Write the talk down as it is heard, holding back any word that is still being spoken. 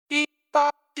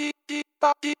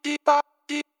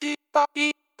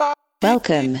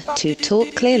Welcome to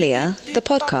Talk Clearlier, the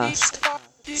podcast,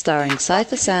 starring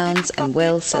Cypher Sounds and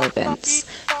Will Sylvance,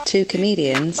 two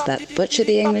comedians that butcher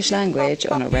the English language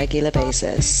on a regular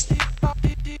basis.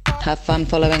 Have fun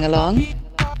following along?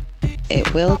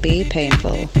 It will be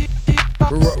painful.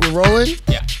 We're rolling?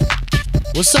 Yeah.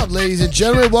 What's up, ladies and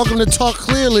gentlemen? Welcome to Talk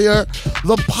Clearlier,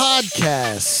 the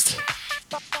podcast.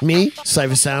 Me,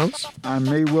 Cypher Sounds. I'm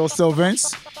me, Will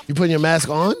Sylvance. You putting your mask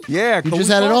on? Yeah. You just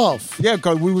had it off. Yeah,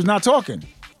 because we was not talking.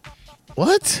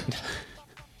 What?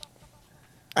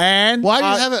 And Why do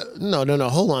you have it? No.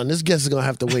 Hold on. This guest is gonna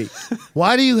have to wait.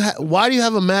 Why do you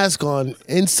have a mask on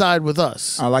inside with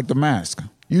us? I like the mask.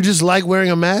 You just like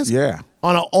wearing a mask? Yeah.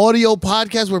 On an audio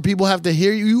podcast where people have to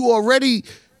hear you, you already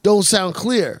don't sound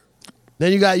clear.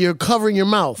 Then you're covering your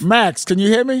mouth. Max, can you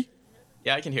hear me?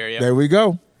 Yeah, I can hear you. There we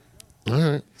go. All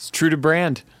right. It's true to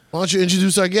brand. Why don't you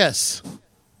introduce our guests?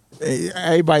 Hey,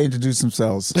 everybody introduce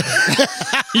themselves.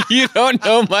 You don't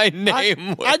know my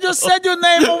name. I just said your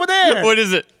name over there. What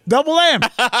is it? Double M.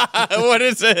 What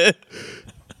is it?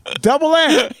 Double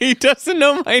M. He doesn't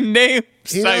know my name.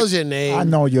 He knows your name. I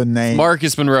know your name.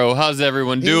 Marcus Monroe. How's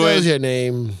everyone He doing? knows your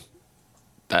name.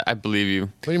 I believe you.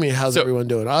 What do you mean, how's So- everyone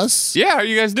doing? Us? Yeah, how are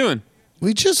you guys doing?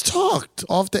 We just talked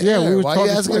off the Yeah, air. we were Why are you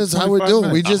talking asking for us like how we're 25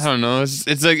 doing? We minutes. just I don't know.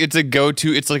 It's a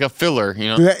go-to. It's like a filler, you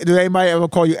know? Do anybody ever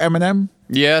call you Eminem?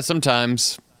 Yeah,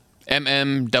 sometimes.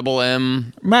 Double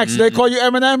M, Max, they call you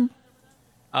Eminem?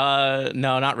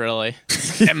 No, not really.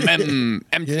 MM,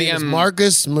 your name is MTM.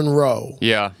 Marcus Monroe.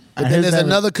 Yeah. But And then his there's name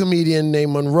is- another comedian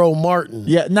named Monroe Martin.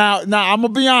 Yeah. Now I'm gonna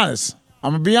be honest.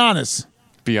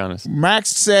 Be honest. Max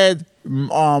said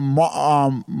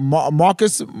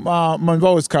Marcus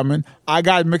Monroe is coming. I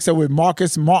got mixed up with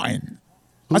Marcus Martin.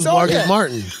 Who's said, oh, Marcus yeah.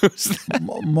 Martin?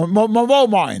 Monroe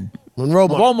Martin. Monroe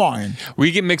Monroe Martin. Martin.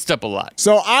 We get mixed up a lot.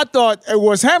 So I thought it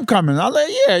was him coming. I was like,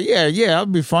 yeah, that'll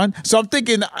be fun. So I'm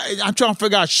thinking, I'm trying to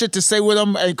figure out shit to say with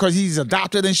him because he's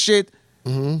adopted and shit.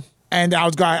 Mm-hmm. And I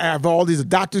was going to have all these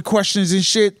adopted questions and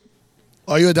shit.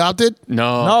 Are you adopted?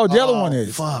 No. No, the other one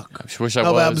is. Fuck. I wish I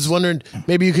No, was. but I'm just wondering,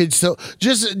 maybe you could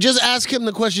just ask him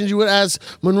the questions you would ask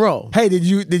Monroe. Hey, did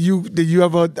you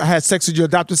ever have sex with your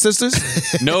adopted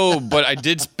sisters? No, but I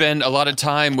did spend a lot of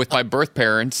time with my birth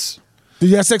parents. Did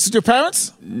you have sex with your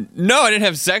parents? No, I didn't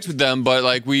have sex with them, but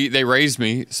like they raised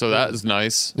me, so that was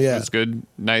nice. Yeah. It was good.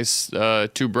 Nice. 2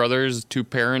 brothers, 2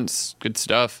 parents, good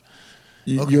stuff.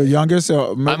 Your youngest?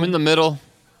 Or I'm in the middle.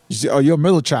 you're a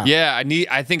middle child. Yeah,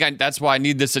 that's why I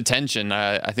need this attention.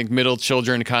 I think middle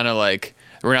children kind of like,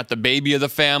 we're not the baby of the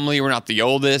family, we're not the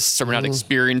oldest, so we're not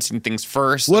experiencing things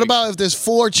first. What Like, about if there's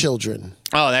 4 children?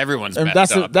 Oh, everyone's And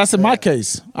messed up. that's in my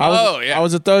case. I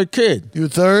was a third kid. You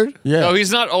third? Yeah. No,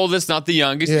 he's not oldest, not the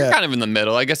youngest. Yeah. You're kind of in the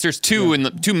middle. I guess there's 2 in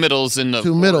the 2 middles in the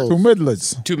 2 middles. Two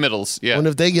middlers. 2 middles. I Yeah. wonder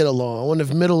if they get along. I wonder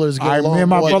if middlers get along. Me and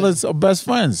my more. brothers are best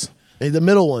friends. Hey, the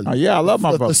middle one. Yeah, I love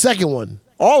my The brothers. second one.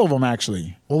 All of them,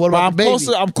 actually. Well, what But about I'm the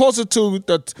baby? I'm closer to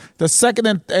the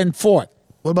second and fourth.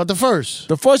 What about the first?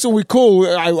 The first one we cool.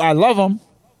 I love him,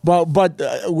 but He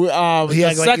the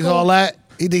act like he's all that.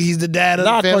 He think he's the dad of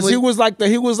Nah, the because family. he was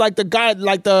like the guy,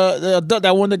 like the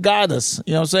that one that guide us.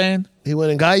 You know what I'm saying? He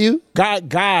went and got you. Guide.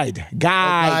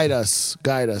 Guide us.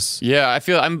 Guide us. Yeah, I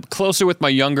feel I'm closer with my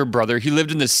younger brother. He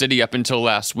lived in the city up until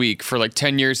last week. For like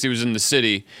 10 years, he was in the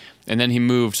city, and then he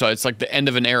moved. So it's like the end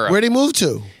of an era. Where'd he move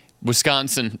to?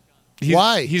 Wisconsin.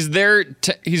 Why? He's there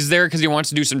because he wants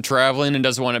to do some traveling and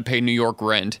doesn't want to pay New York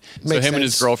rent. So Makes him and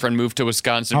his sense. girlfriend moved to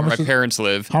Wisconsin, How where much my is- parents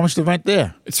live. How much the rent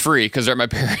there? It's free because they're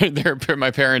at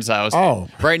my parents' house. Oh.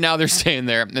 Right now they're staying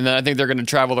there, and then I think they're going to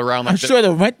travel around. Like I'm sure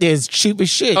the rent there is cheap as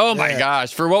shit. Oh my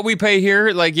gosh! For what we pay here,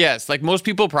 like yes, like most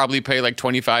people probably pay like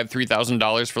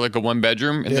 $3,000 for like a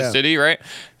 1-bedroom in Yeah. the city, right?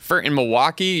 For in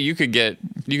Milwaukee, you could get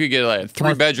like a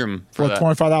 3-bedroom for for that.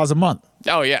 $25 a month.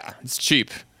 Oh yeah, it's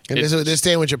cheap. And It's- they're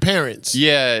staying with your parents.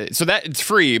 yeah, so that it's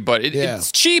free, but Yeah.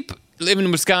 it's cheap living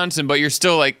in Wisconsin, but you're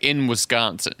still like in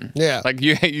Wisconsin. Yeah. like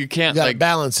you can't You gotta like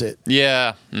balance it.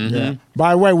 yeah. Mhm. Yeah.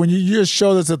 By the way, when you just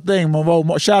showed us a thing,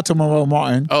 shout out to Monroe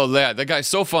Martin. Oh yeah, that guy's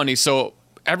so funny. So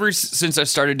since I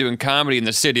started doing comedy in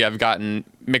the city, I've gotten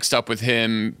mixed up with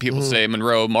him. People say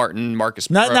Monroe Martin, Marcus.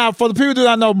 Monroe. Now, for the people who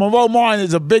don't know, Monroe Martin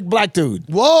is a big black dude.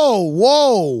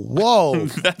 Whoa.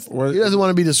 He doesn't want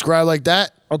to be described like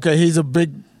that. Okay, he's a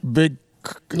big.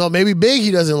 No, maybe big he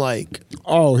doesn't like.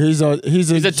 Oh, he's a He's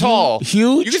a tall.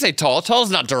 huge. You can say tall. Tall's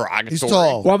not derogatory. He's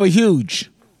tall. What about huge?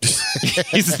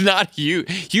 He's not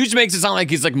huge. Huge makes it sound like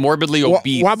he's like morbidly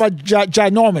obese. What about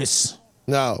ginormous?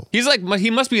 No. He's like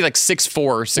he must be like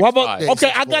 6'4", 6'5". What about,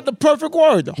 okay, I got the perfect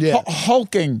word. Yeah.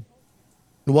 Hulking.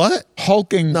 What?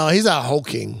 Hulking. No, he's not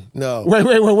hulking. No. Wait.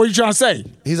 What are you trying to say?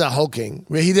 He's not hulking.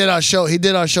 He did our show. He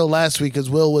did our show last week because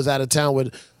Will was out of town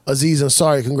with Aziz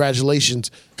Ansari.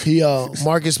 Congratulations. He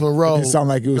Marcus Monroe. It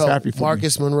sounded like he was happy for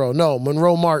Marcus Monroe. No,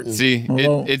 Monroe Martin. See,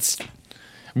 Monroe. it's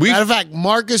Matter of fact,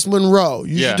 Marcus Monroe.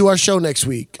 You should do our show next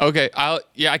week. okay.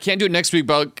 I can't do it next week,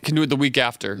 but I can do it the week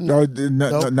after. No,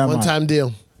 Nope, never one mind. time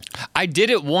deal. I did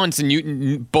it once,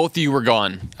 and both of you were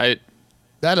gone.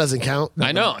 That doesn't count.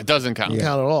 I know it doesn't count.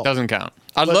 Count at all. Doesn't count.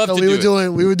 I'd But love so to we do were it.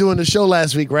 doing we were doing the show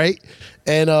last week, right?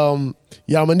 And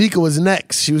Yamanika was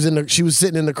next. She was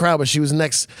sitting in the crowd, but she was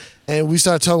next. And we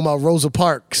started talking about Rosa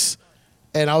Parks.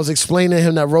 And I was explaining to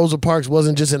him that Rosa Parks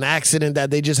wasn't just an accident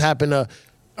that they just happened to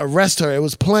arrest her. It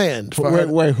was planned for her.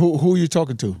 Wait, who are you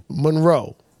talking to?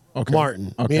 Monroe. Okay.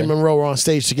 Martin. Okay. Me and Monroe were on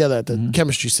stage together at the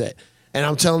chemistry set. And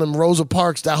I'm telling them Rosa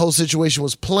Parks, that whole situation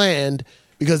was planned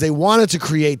because they wanted to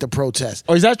create the protest.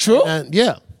 Oh, is that true? And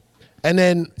yeah. And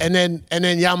then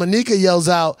Yamanika yells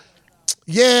out,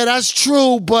 "Yeah, that's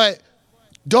true, but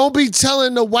don't be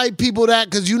telling the white people that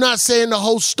because you're not saying the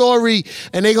whole story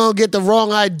and they're going to get the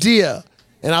wrong idea."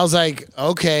 And I was like,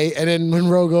 okay. And then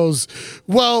Monroe goes,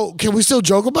 "Well, can we still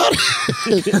joke about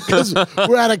it?" Because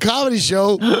we're at a comedy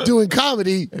show doing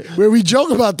comedy where we joke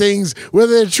about things,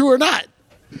 whether they're true or not.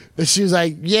 And she was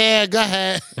like, "Yeah, go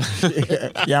ahead."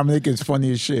 Yeah, Nika's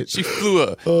funny as shit. She threw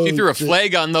a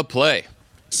flag on the play.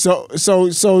 So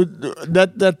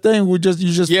that thing you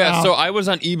just Yeah, found. so I was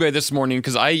on eBay this morning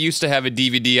because I used to have a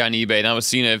DVD on eBay, and I was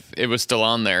seeing if it was still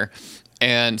on there.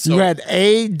 And so You had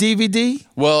a DVD?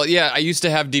 Well, yeah, I used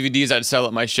to have DVDs I'd sell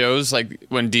at my shows, like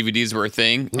when DVDs were a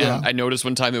thing. Yeah. And I noticed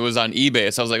one time it was on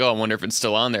eBay, so I was like, oh, I wonder if it's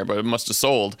still on there, but it must have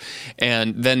sold.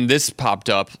 And then this popped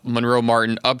up, Monroe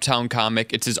Martin, Uptown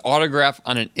Comic. It's his autograph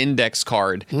on an index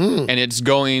card, and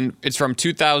it's from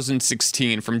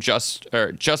 2016, from Just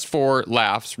for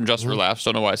Laughs, for Laughs.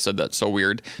 Don't know why I said that, so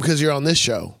weird. Because you're on this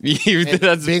show.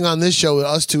 That's, Being on this show with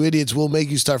us two idiots will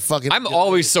make you start fucking. I'm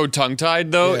always so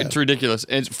tongue-tied, though. Yeah. It's ridiculous.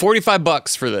 It's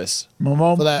 $45 for this.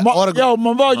 Momo, For that autograph. Yo,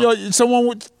 Momo, someone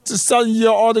was selling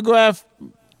your autograph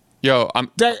Yo,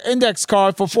 that index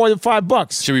card for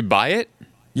 $45. should we buy it?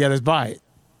 Yeah, let's buy it.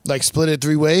 like split it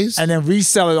 3 ways. And then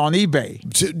resell it on eBay.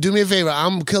 Do me a favor.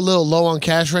 I'm a little low on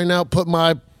cash right now. Put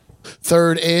my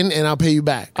third in, and I'll pay you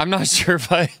back. I'm not sure if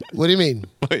I. What do you mean?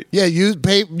 Wait. Yeah, you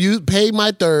pay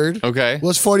my third. Okay.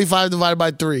 What's 45 divided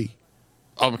by 3?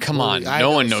 Oh, come on. I No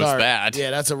know, one knows sorry. that.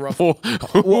 Yeah, that's a rough. Well,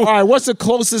 all right, what's the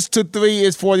closest to 3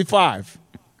 is 45?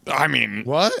 I mean,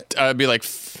 What? It'd be like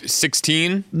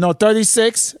 16. No,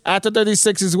 36. After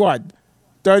 36 is what?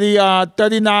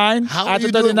 39. How are After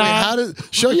you doing? 39. Wait, how did?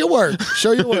 Show your work.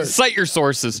 Show your work. Cite your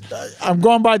sources. I'm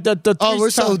going by the Oh, three we're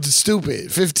so times.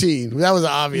 stupid. 15. That was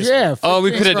obvious. Yeah. Oh,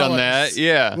 we could have wrong done with that. us?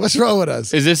 Yeah. What's wrong with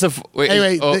us? Is this a? Wait.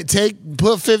 Anyway, oh,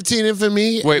 put 15 in for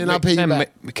me, wait. and I'll pay you can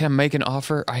back. can I make an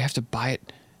offer? I have to buy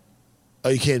it. Oh,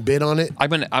 you can't bid on it? I'm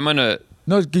gonna.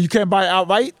 No, you can't buy it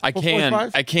outright? I for can.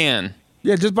 45? I can.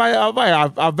 Yeah, just buy it outright.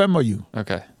 I'll Venmo you.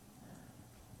 Okay.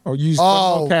 Or use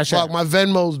Oh, Cash fuck. App. My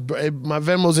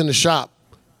Venmo's in the shop.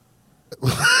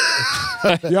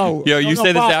 Yo, Yo, you no,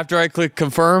 say this buy- after I click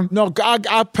confirm? No,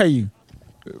 I'll pay you.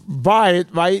 Buy it,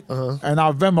 right? Uh-huh. And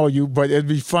I'll Venmo you, but it'd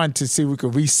be fun to see if we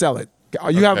could resell it.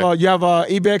 You have a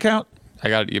eBay account? I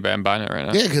got it. eBay. I'm buying it right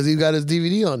now. Yeah, because he got his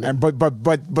DVD on there. And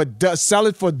but sell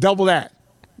it for double that.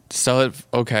 Sell it.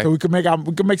 Okay. So we can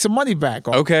make some money back.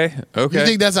 Okay. Okay. You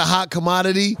think that's a hot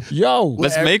commodity? Yo,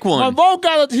 Let's make one. Monroe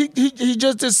got it. He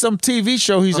just did some TV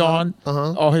show he's on,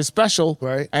 or his special,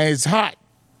 Right. And it's hot.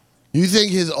 You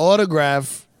think his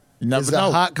autograph You never is a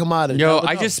know. hot commodity? Yo, never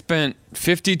I know. just spent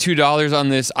 $52 on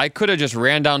this. I could have just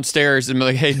ran downstairs and be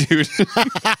like, "Hey, dude,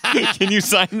 can you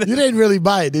sign this?" You didn't really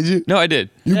buy it, did you? No, I did.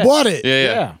 You bought it. Yeah,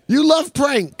 yeah. Yeah. You love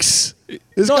pranks.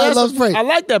 This No, guy that's loves pranks. I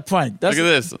like that prank. That's Look at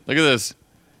this. Look at this.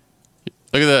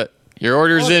 Look at that. Your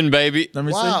order's in, baby. Let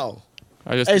me see. Wow.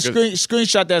 I just Hey, took a-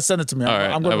 screenshot that. Send it to me. All right,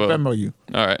 I'm going I to will. Venmo you.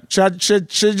 All right. Should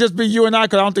it just be you and I?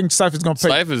 Because I don't think Cypher's going to pay.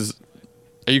 Life is.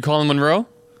 Are you calling Monroe?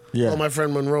 Yeah. Oh, my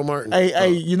friend Monroe Martin. Hey,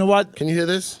 you know what? Can you hear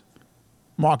this?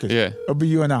 Marcus. Yeah. It'll be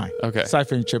you and I. Okay.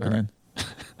 Cypher ain't chipping in. Can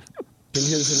you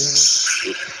hear this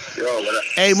in here?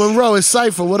 Hey, Monroe, it's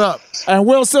Cypher. What up? And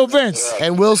Will Sylvance.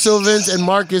 And Will Sylvance and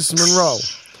Marcus Monroe.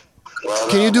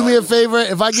 Can you do me a favor?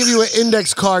 If I give you an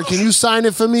index card, can you sign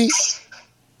it for me?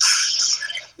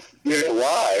 Yeah,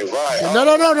 why?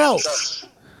 No.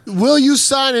 Will you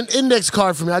sign an index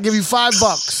card for me? I'll give you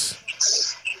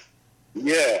 $5.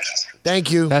 Yeah.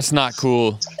 Thank you. That's not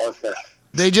cool. Okay.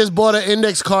 They just bought an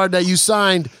index card that you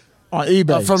signed On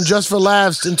eBay. from Just for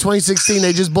Laughs in 2016.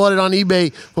 They just bought it on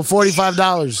eBay for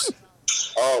 $45.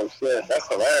 Oh shit, that's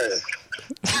hilarious.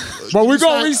 But we're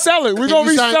gonna resell it. We're gonna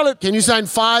resell it. Can you sign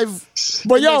 5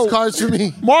 But yo, index cards for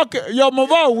me? Mark,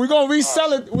 Mavo, we're gonna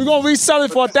resell it. We're gonna resell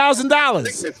it for $1,000.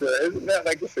 Isn't that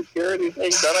like a security thing?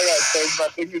 Don't I gotta change my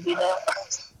signature now?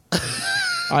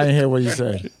 I didn't hear what you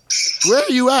said. Where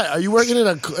are you at? Are you working in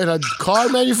a car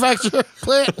manufacturer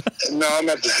plant? No, I'm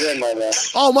at the gym right now.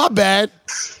 Oh, my bad.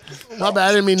 My bad.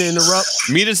 I didn't mean to interrupt.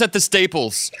 Meet us at the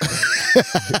Staples.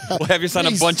 We'll have you sign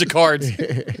a bunch of cards.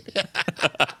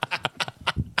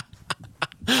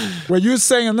 Well, you were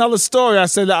saying another story. I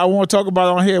said that I want to talk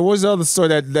about on here. What's the other story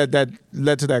that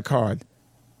led to that card?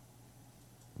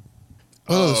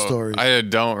 Other story. I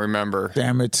don't remember.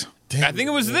 Damn it. I think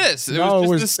it was this. It No,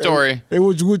 was just this story. It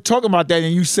was, we were talking about that,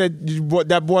 and you said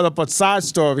that brought up a side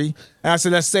story. And I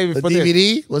said, let's save it The for this.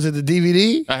 DVD? Was it the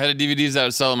DVD? I had a DVDs that I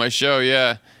was selling my show.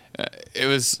 Yeah, it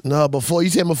was. No, before. You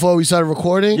said before we started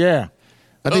recording? Yeah.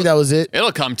 I think that was it.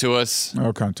 It'll come to us.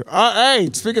 It'll come to. Hey,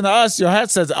 speaking of us, your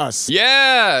hat says us.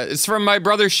 Yeah, it's from my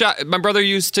brother's shop. My brother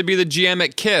used to be the GM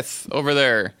at Kith over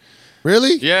there.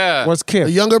 Really? Yeah. What's Kid?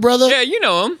 The younger brother? Yeah, you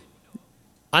know him.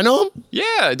 I know him.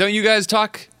 Yeah, don't you guys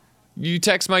talk? You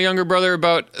text my younger brother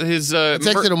about his. I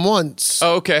texted him once.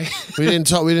 Oh, okay. We didn't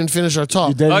talk. We didn't finish our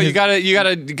talk. dating Oh, his- you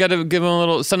gotta give him a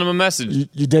little. Send him a message.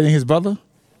 You dating his brother?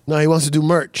 No, he wants to do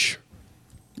merch.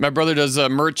 My brother does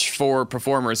merch for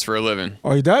performers for a living.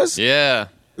 Oh, he does? Yeah,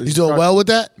 He's doing well with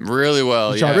that? really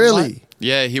well. trying Yeah. to- Really?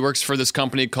 Yeah, he works for this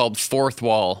company called Fourth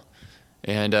Wall,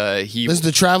 and he. This is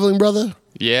the traveling brother?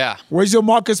 Yeah. Where's your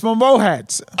Marcus Monroe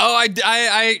hats? Oh,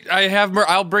 I have.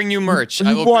 I'll bring you merch. I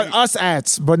You will bought bring, us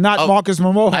hats, but not Oh, Marcus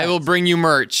Monroe hats. I will bring you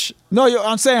merch. No,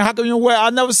 I'm saying, how come you wear?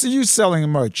 I never see you selling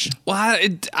merch. Well,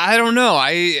 I don't know.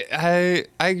 I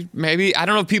maybe I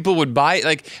don't know if people would buy it.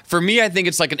 Like for me, I think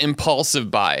it's like an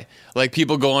impulsive buy. Like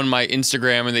people go on my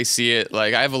Instagram and they see it.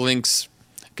 Like I have a links.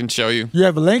 I can show you. You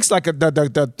have links like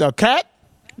the cat?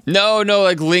 No,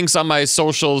 like links on my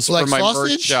socials Like for my merch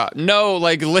sausage? shop. No,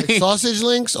 like links. Sausage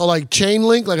links or like chain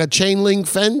link, like a chain link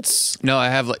fence? No, I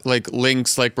have like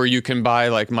links like where you can buy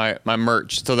like my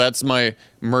merch. So that's my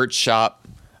merch shop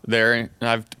there. And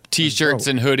I have t-shirts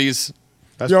and hoodies.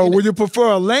 Yo, would you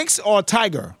prefer a lynx or a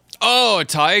tiger? Oh, a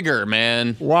tiger,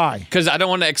 man. Why? Because I don't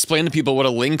want to explain to people what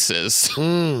a lynx is.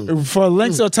 For a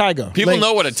lynx or tiger? People Lynx.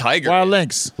 know what a tiger Why a is.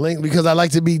 lynx? Link because I like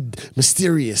to be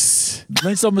mysterious.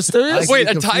 Lynx are mysterious? I- Wait,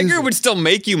 a confusing. tiger would still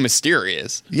make you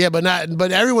mysterious. Yeah, but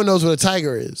everyone knows what a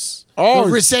tiger is. Oh. For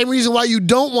the same reason why you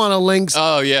don't want a lynx.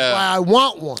 Oh yeah. Why I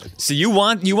want one. So you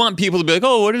want people to be like,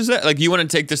 oh, what is that? Like you want to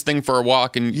take this thing for a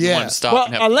walk and you Yeah. want to stop Well,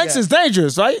 and have. a lynx is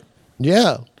dangerous, right?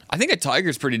 Yeah. I think a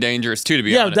tiger's pretty dangerous too, to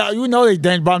be Yeah, honest. you know they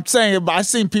dangerous. But I'm saying, I've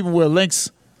seen people with lynx.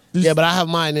 Yeah, but I have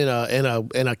mine in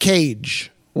a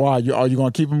cage. Why? Are you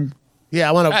gonna keep them? Yeah,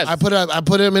 I want to. That's- I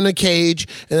put him in a cage,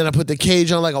 and then I put the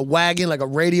cage on like a wagon, like a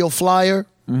radio flyer,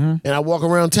 and I walk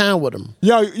around town with him.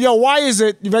 Yo, why is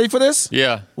it? You ready for this?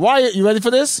 Yeah. Why? You ready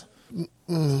for this?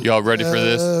 Y'all ready for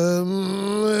this?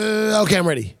 Okay, I'm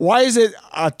ready. Why is it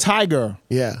a tiger?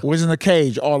 Yeah. Was in a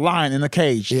cage or a lion in a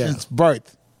cage Yeah. since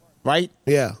birth, right?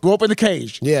 Yeah. Grew up in the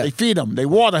cage. Yeah. They feed him. They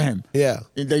water him. Yeah.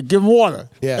 They give him water.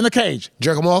 Yeah. In the cage.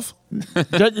 Jerk him off.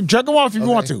 Jerk him off if you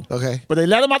want to. Okay. But they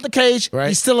let him out the cage. Right.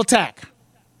 He still attack.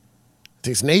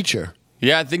 It's nature.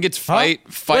 Yeah, I think it's Huh? fight.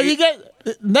 Where you get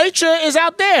nature is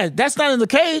out there. That's not in the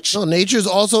cage. No, nature's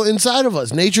also inside of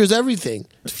us. Nature is everything.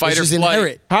 Fight It's or just flight.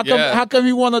 inherent. How come? Yeah. How come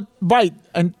you want to bite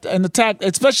and attack,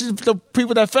 especially the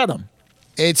people that fed him?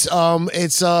 It's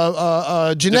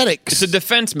genetics. It's a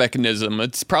defense mechanism.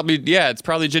 It's probably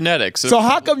genetics. So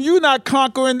how come you not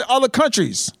conquering other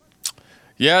countries?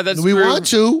 yeah, that's We true. want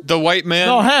to. The white man.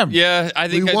 No, him. Yeah, I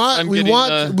think we want. I'm We getting,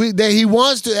 want. He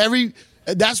wants to.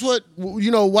 That's what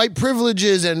white privilege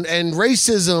is and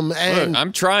racism Look, and.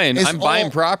 I'm trying. it's I'm buying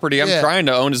all- property. I'm yeah. trying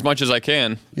to own as much as I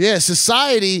can. Yeah,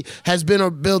 society has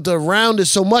been built around it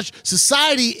so much.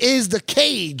 Society is the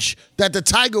cage that the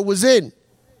tiger was in.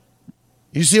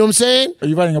 You see what I'm saying? Are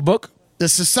you writing a book? The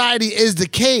society is the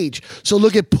cage. So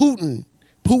look at Putin.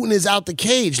 Putin is out the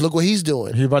cage. Look what he's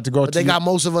doing. He about to go But they to- got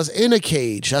most of us in a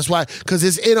cage. That's why, because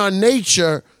it's in our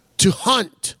nature to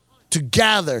hunt, to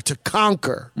gather, to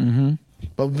conquer. Mm-hmm.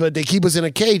 But they keep us in a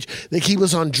cage. They keep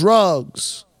us on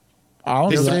drugs. I don't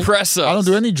They do that. suppress us. I don't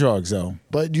do any drugs though.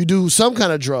 But you do some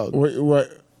kind of drug. What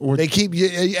They keep you.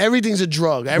 Everything's a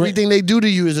drug. Everything they do to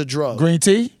you is a drug. green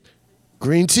tea?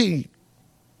 Green tea.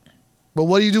 But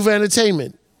what do you do for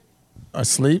entertainment? I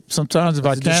sleep sometimes if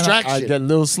I It's a can. I distraction. get a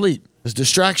little sleep. It's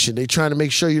distraction. They trying to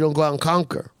make sure you don't go out and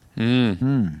conquer.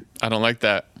 I don't like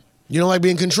that. You don't like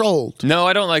being controlled. No,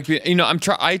 I don't like.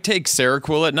 I take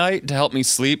Seroquel at night to help me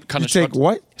sleep. Kind You of take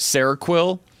what?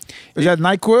 Seroquel. Is that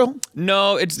NyQuil?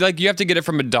 No, it's like you have to get it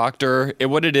from a doctor.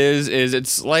 What it is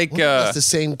it's like That's the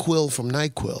same quill from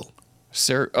NyQuil.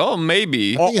 oh,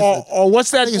 maybe. Or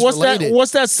what's that? think it's What's related. that?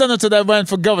 What's that senator that ran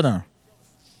for governor?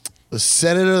 The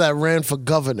senator that ran for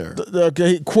governor.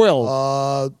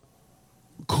 Quill.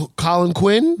 Colin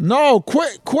Quinn? No,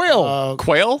 Quill.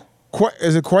 Quail?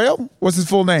 Is it Quail? What's his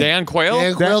full name? Dan Quail?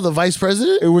 Dan Quayle, the vice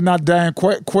president? It was not Dan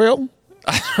Quill.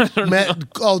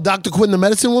 Dr. Quinn, the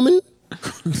medicine woman?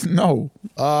 No.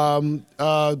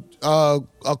 A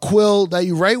quill that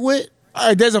you write with?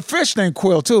 There's a fish named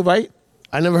Quill too, right?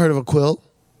 I never heard of a quill.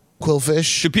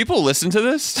 Quillfish. Do people listen to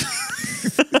this?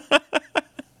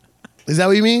 Is that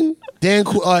what you mean?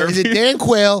 Is it Dan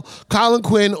Quayle, Colin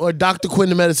Quinn, or Dr. Quinn,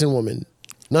 the medicine woman?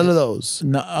 None of those.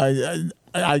 No,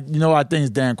 I think it's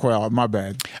Dan Quayle. My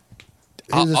bad.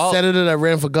 He's a senator that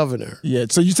ran for governor. Yeah.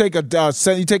 So you take a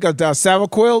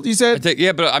Seroquel, you said?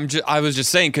 But I was just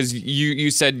saying because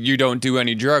you said you don't do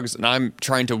any drugs, and I'm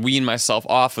trying to wean myself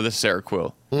off of the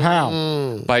Seroquel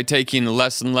How? by taking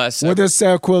less and less. What does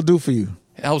Seroquel do for you?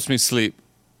 It helps me sleep.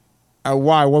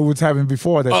 Why? What was happening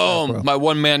before that? Seroquel? My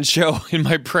one-man show in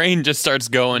my brain just starts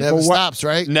going. Never stops,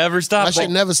 right? Never stops. That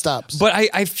shit never stops. But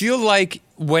I feel like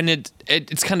when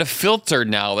it's kind of filtered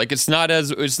now, like it's not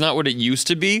what it used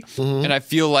to be, and I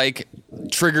feel like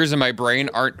triggers in my brain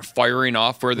aren't firing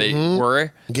off where they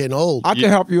were. Getting old. I can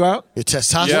help you out. Your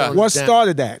testosterone. Yeah. is What down.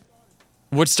 started that?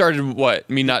 What started what?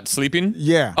 Me not sleeping?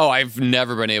 Yeah. Oh, I've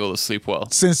never been able to sleep well.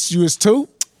 Since you was 2?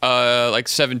 Like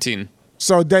 17.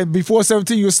 So then before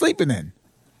 17, you were sleeping then.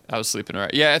 I was sleeping all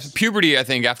right. Yeah, it's puberty, I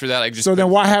think. After that, I just. So then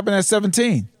what happened at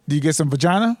 17? Did you get some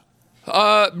vagina?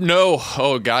 No.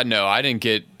 Oh, God, no. I didn't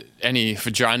get any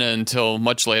vagina until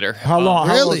much later. How long?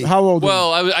 really? How old?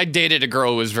 Well, I dated a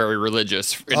girl who was very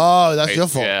religious. Oh, that's your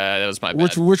fault. Yeah, that was my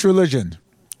bad. which religion?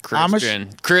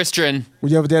 Christian.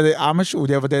 Would you ever date Amish? Would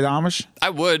you ever date Amish? I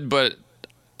would, but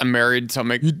I'm married, so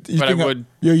You but I think would.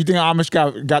 You think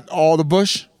Amish got all the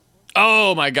bush?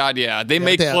 Oh my God, yeah. They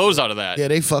make they- clothes out of that. Yeah,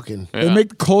 they fucking. Yeah. They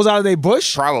make clothes out of their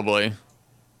bush? Probably.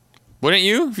 Wouldn't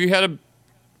you if you had a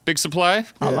big supply?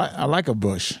 I like a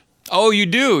bush. Oh, you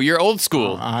do. You're old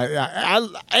school. Any I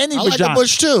like vagina. a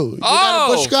bush too. You not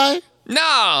a Oh. bush guy?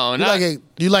 No, not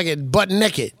You like it butt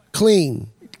naked, clean.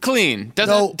 clean.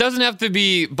 Doesn't have to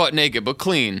be butt naked, but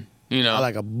clean. You know. I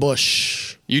like a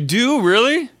bush. You do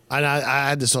really? And I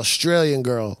had this Australian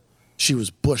girl. She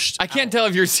was bushed. I can't tell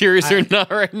if you're serious or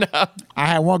not right now. I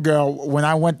had one girl when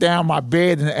I went down my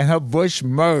bed and her bush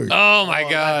merged. Oh my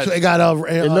God. So it got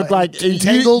It looked like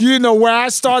entangled. You didn't know where I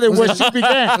started, where she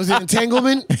began. Was it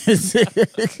entanglement?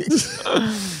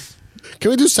 Can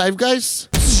we do Scythe Guys?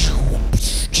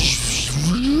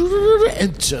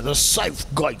 Enter the Scythe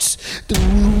Guys.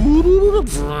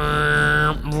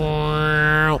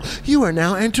 You are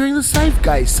now entering the Scythe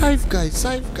Guys. Scythe Guys.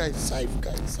 Scythe Guys. Scythe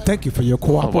Guys. Thank you for your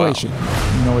cooperation.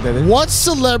 You know what that is? What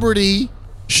celebrity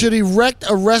should erect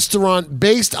a restaurant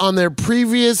based on their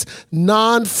previous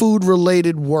non-food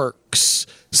related works?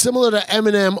 Similar to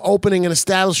Eminem opening an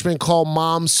establishment called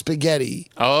Mom's Spaghetti.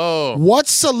 Oh. What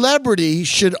celebrity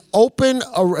should erect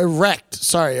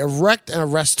a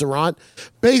restaurant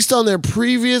based on their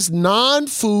previous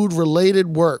non-food related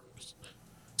works?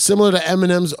 Similar to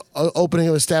Eminem's opening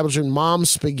of establishment Mom's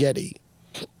Spaghetti.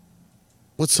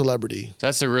 What celebrity?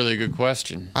 That's a really good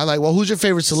question. I like, well, who's your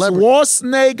favorite celebrity?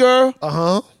 Schwarzenegger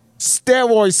Uh-huh.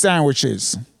 steroid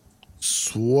sandwiches.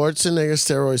 Schwarzenegger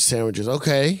steroid sandwiches.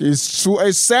 Okay.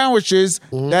 It's sandwiches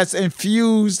that's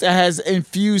infused, that has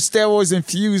infused steroids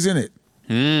infused in it.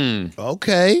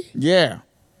 Okay. Yeah.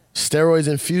 Steroids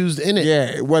infused in it.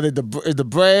 Yeah. Whether the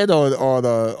bread or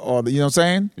the you know what I'm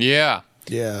saying? Yeah.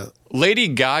 Yeah. Lady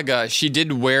Gaga, she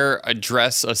did wear a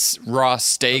dress, a raw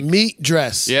steak. Meat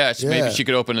dress. Yeah, maybe she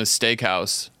could open a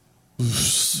steakhouse.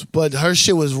 But her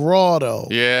shit was raw though.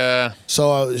 Yeah.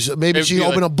 So maybe It'd she be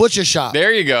opened like- a butcher shop.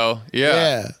 There you go. Yeah.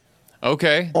 Yeah.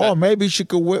 Okay. Or maybe she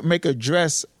could make a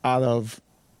dress out of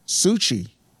sushi.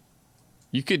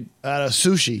 You could Out of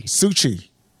sushi. Sushi.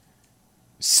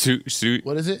 suit.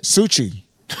 What is it? Sushi.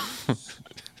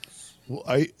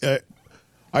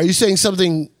 Are you saying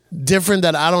something different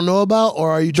that I don't know about,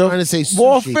 or are you trying to say sushi?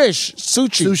 Raw fish.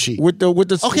 Sushi. Sushi. With the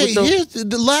Okay, with the, here's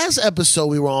the last episode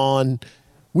we were on.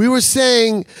 We were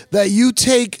saying that you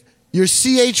take your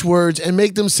CH words and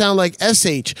make them sound like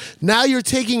SH. Now you're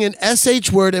taking an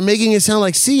SH word and making it sound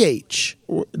like CH.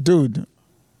 dude.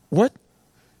 What?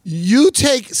 You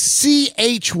take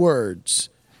CH words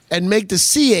and make the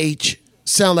CH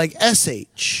sound like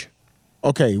SH.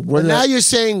 Okay. What But now you're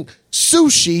saying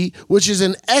sushi, which is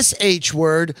an SH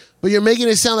word, but you're making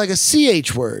it sound like a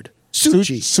CH word.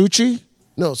 Sushi. Sushi?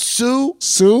 No, Sue.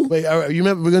 Sue. Wait, all right, you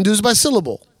remember? We're gonna do this by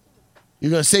syllable.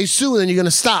 You're gonna say Sue, and then you're gonna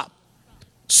stop.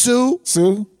 Sue.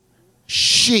 Sue.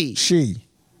 She. She.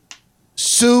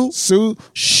 Sue. Sue.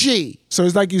 She. So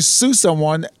it's like you sue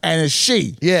someone and it's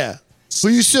she. Yeah. Who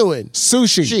you suing?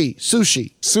 Sushi. She.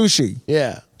 Sushi. Sushi.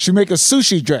 Yeah. She make a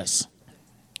sushi dress.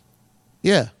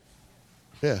 Yeah.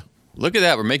 Yeah. Look at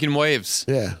that. We're making waves.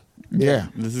 Yeah. Yeah.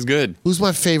 This is good. Who's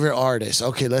my favorite artist?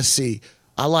 Okay, let's see.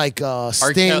 I like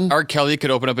Sting. R. Kelly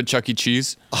could open up a Chuck E.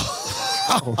 Cheese.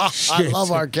 I love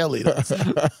R. Kelly.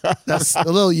 That's a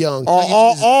little young. Or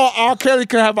R. Kelly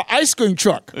could have an ice cream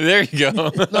truck. There you go.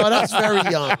 No, that's very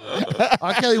young.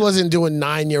 R. Kelly wasn't doing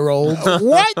 9-year-olds.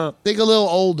 What? Think a little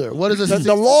older. What is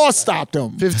The law stopped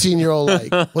him. 15-year-old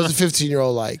like? What's a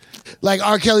 15-year-old like? Like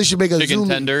R. Kelly should make a Chicken Zoomies.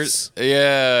 tenders.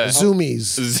 Yeah.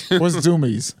 Zoomies. What's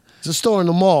Zoomies? It's a store in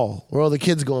the mall where all the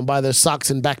kids go and buy their socks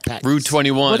and backpacks. Route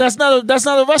 21. But that's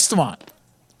not a restaurant.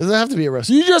 Doesn't have to be a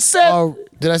restaurant. You just said Oh,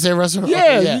 did I say restaurant?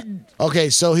 Yeah, Okay, okay,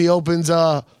 so he opens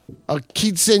a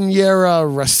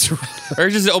quinceañera restaurant. Or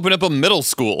just open up a middle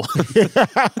school.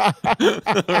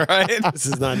 Right? This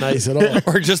is not nice at all.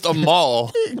 Or just a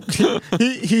mall.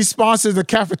 he sponsors the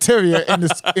cafeteria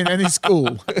in any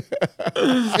school.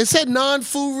 It said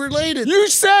non-food related. You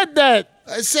said that.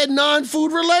 It said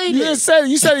non-food related. You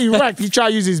said erect. You try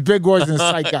to use these big words in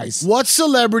the zeitgeist. What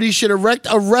celebrity should erect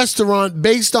a restaurant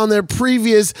based on their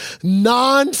previous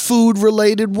non-food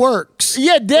related works?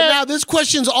 Yeah, But damn. now this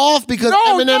question's off because No,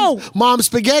 Eminem no. Mom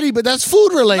Spaghetti, but that's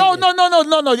food related.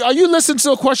 No. Are you listening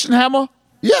to a question, Hammer?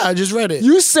 Yeah, I just read it.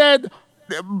 You said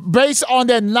based on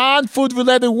their non-food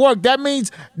related work. That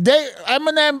means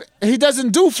Eminem, he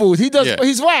doesn't do food.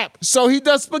 He's rap. So he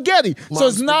does spaghetti. So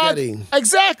Mom's it's not spaghetti.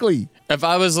 exactly. If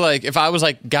I was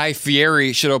like Guy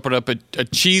Fieri should open up a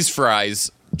cheese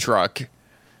fries truck.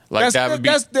 Like that would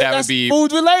be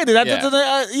food related. That Yeah.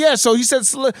 doesn't, so he said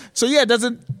it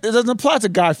doesn't apply to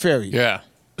Guy Fieri. Yeah.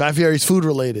 Guy Fieri's food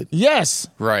related. Yes.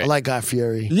 Right. I like Guy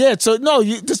Fieri. Yeah, so no,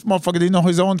 this motherfucker didn't know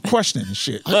his own question and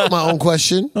shit. I know my own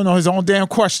question. Don't know his own damn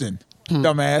question.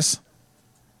 Dumbass.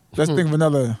 Let's think of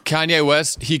another. Kanye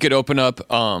West, he could open up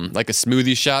like a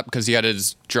smoothie shop because he had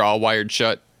his jaw wired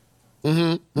shut.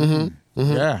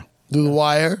 Yeah. Through the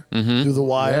wire. Through the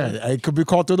wire. Yeah, it could be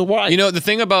called through the wire. You know, the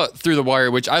thing about Through the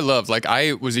Wire, which I love, like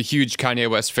I was a huge Kanye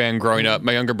West fan growing up.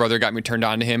 My younger brother got me turned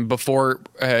on to him before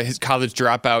his College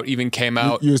Dropout even came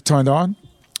out. You was turned on?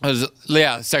 I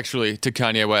was, sexually to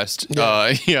Kanye West.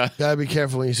 Yeah. Gotta be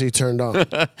careful when you say turned on.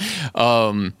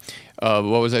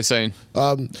 What was I saying?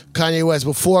 Kanye West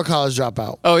before College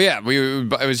Dropout. Oh yeah,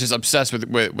 I was just obsessed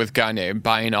with Kanye,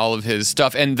 buying all of his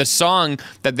stuff. And the song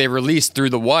that they released Through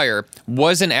the Wire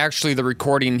wasn't actually the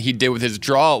recording he did with his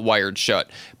jaw wired shut.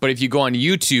 But if you go on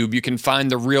YouTube, you can find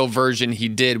the real version he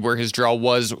did where his jaw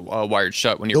was wired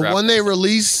shut when he The rapped. one they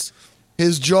released,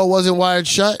 his jaw wasn't wired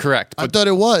shut? Correct. I thought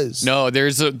it was. No, there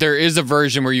is a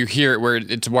version where you hear it where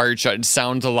it's wired shut. It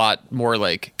sounds a lot more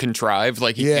like contrived.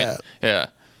 Like he Yeah. can't. Yeah.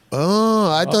 Oh,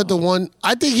 I thought the one.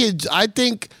 I think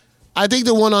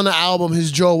the one on the album, his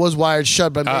jaw was wired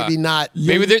shut, but maybe not.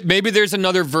 Maybe there's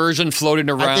another version floating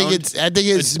around. I think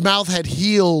his mouth had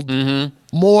healed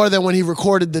more than when he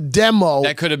recorded the demo.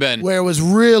 That could have been. where it was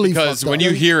really because fucked when up.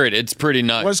 you hear it, it's pretty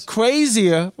nuts. What's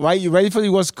crazier, right? You ready for it?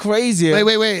 What's crazier?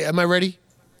 Wait. Am I ready?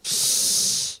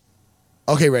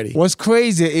 Okay, ready. What's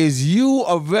crazier is you,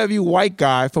 a very white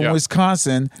guy from Yeah.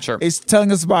 Wisconsin, Sure. is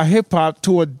telling us about hip hop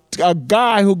to a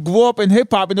guy who grew up in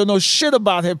hip hop and don't know shit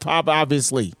about hip hop,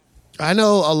 obviously. I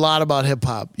know a lot about hip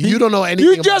hop. You don't know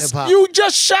anything about hip hop. You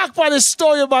just shocked by this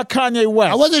story about Kanye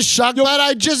West. I wasn't shocked by it.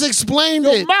 I just explained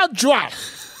Your it. mouth dropped.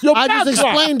 Your I mouth just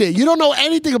dropped. explained it. You don't know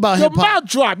anything about Your hip hop. mouth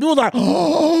dropped. You were like,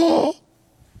 oh.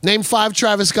 Name 5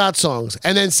 Travis Scott songs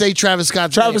and then say Travis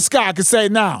Scott's Travis name. Scott, I can say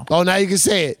it now. Oh, now you can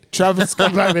say it. Travis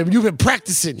Scott. You've been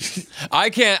practicing. I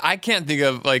can't think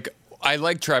of like I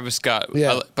like Travis Scott,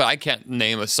 Yeah. but I can't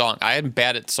name a song. I am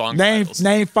bad at song Name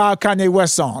titles. 5 Kanye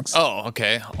West songs. Oh,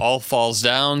 okay. All Falls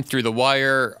Down, Through the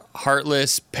Wire,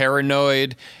 Heartless,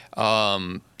 Paranoid.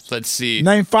 Let's see.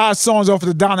 Name 5 songs off of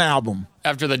the Donna album.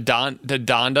 After the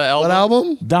Donda album. What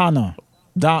album? Donna.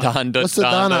 Donda. What's the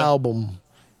Donna album?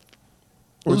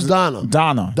 Who's Donna?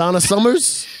 Donna. Donna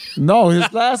Summers? No,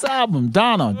 his last album,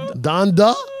 Donna.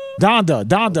 Donda? Donda.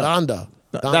 Donda.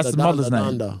 That's the mother's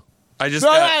name. Donda. I just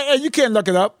No, got, you can't look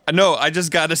it up. no, I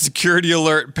just got a security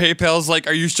alert. PayPal's like,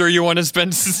 "Are you sure you want to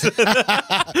spend?"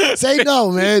 Say no,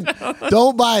 man.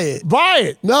 Don't buy it. Buy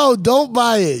it. No, don't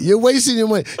buy it. You're wasting your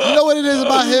money. You know what it is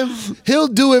about him? He'll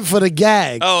do it for the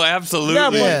gag. Oh, absolutely. Yeah,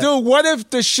 but Yeah. dude, what if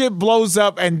the shit blows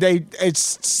up and it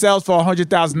sells for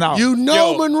 $100,000? You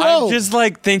know Yo, Monroe. I'm just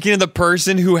like thinking of the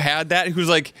person who had that, who's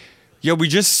like, yo, we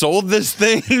just sold this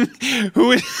thing.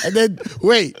 Who? And then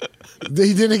wait,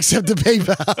 he didn't accept the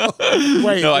PayPal.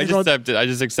 Wait, No, I you just go- accepted. I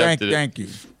just accepted it. Thank you.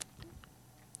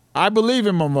 I believe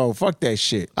in Momo. Fuck that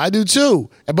shit. I do too,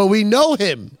 but we know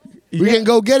him. We Yeah. can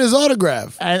go get his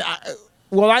autograph. And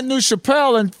I knew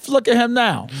Chappelle, and look at him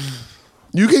now.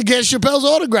 You can get Chappelle's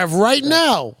autograph right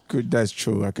now. Good, that's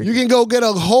true. I could. You can go get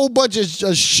a whole bunch of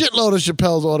a shitload of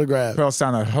Chappelle's autograph. Chappelle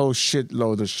signed a whole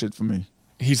shitload of shit for me.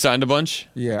 He signed a bunch.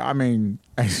 Yeah, I mean,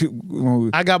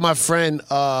 I got my friend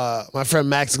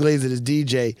Max Glazer, his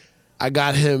DJ. I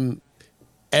got him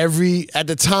at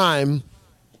the time,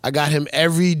 I got him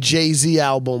every Jay-Z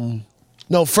album.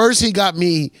 No, first he got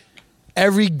me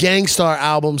every Gangstar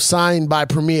album signed by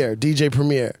Premier, DJ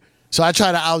Premier. So I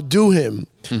try to outdo him.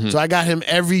 So I got him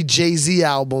every Jay-Z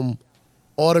album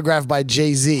autographed by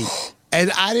Jay-Z.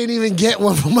 And I didn't even get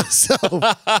one for myself.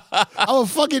 I'm a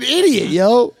fucking idiot,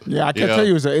 yo. yeah, I can Yeah. tell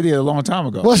you was an idiot a long time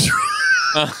ago. What's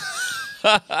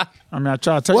I mean, I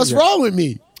try to tell what's you. that. wrong with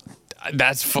me?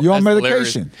 That's You on that's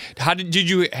hilarious. medication. How did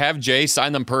you have Jay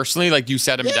sign them personally? Like you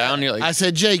sat him down. You're like, I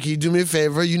said, Jay, can you do me a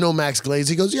favor? You know Max Glaze.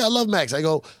 He goes, yeah, I love Max. I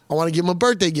go, I want to give him a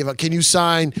birthday gift. Can you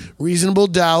sign Reasonable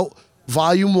Doubt,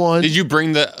 Volume 1? did you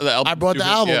bring the album? I brought the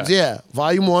albums, yeah.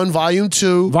 Volume 1, Volume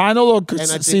 2. Vinyl or and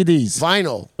I think- CDs?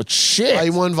 Vinyl. But shit.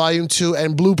 Volume 1, Volume 2,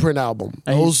 and Blueprint album.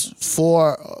 And you- Those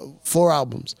four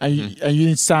albums. And you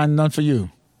didn't sign none for you.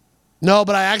 No,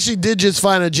 but I actually did just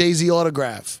find a Jay-Z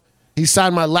autograph. He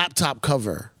signed my laptop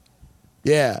cover.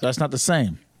 Yeah. That's not the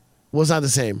same. Was not the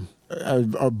same.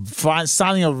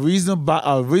 Signing a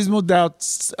reasonable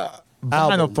doubt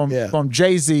Album, vinyl yeah. from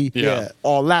Jay-Z Yeah.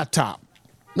 or laptop.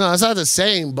 No, it's not the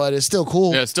same, but it's still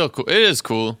cool. Yeah, it's still cool. It is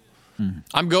cool.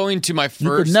 I'm going to my You could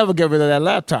first. never get rid of that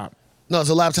laptop. No, it's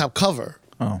a laptop cover.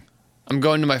 Oh. I'm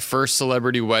going to my first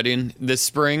celebrity wedding this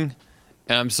spring,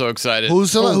 and I'm so excited.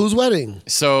 Whose wedding?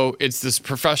 So it's this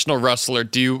professional wrestler.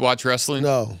 Do you watch wrestling?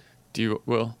 No. Do you,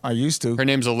 Will? I used to. Her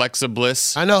name's Alexa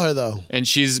Bliss. I know her, though. And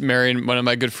she's marrying one of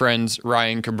my good friends,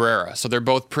 Ryan Cabrera. So they're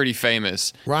both pretty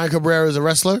famous. Ryan Cabrera is a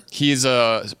wrestler? He's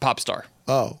a pop star.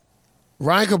 Oh.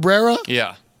 Ryan Cabrera?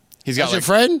 Yeah. He's got That's your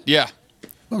friend? Yeah.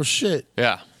 Oh, shit.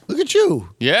 Yeah. Look at you.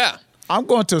 Yeah. I'm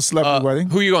going to a celebrity wedding.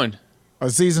 Who you going?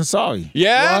 Aziz Ansari.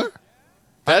 Yeah. What?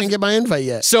 I didn't get my invite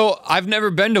yet. So I've never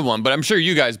been to one, but I'm sure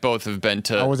you guys both have been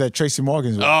to. I was at Tracy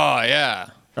Morgan's wedding. Oh yeah.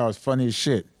 That was funny as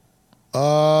shit.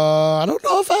 I don't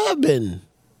know if I have been.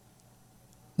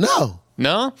 No.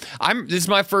 No, this is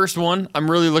my first one. I'm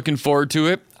really looking forward to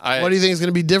it. What do you think is going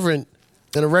to be different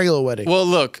than a regular wedding? Well,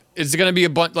 look, it's gonna be a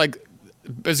bunch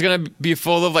it's gonna be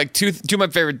full of like two of my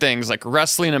favorite things, like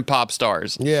wrestling and pop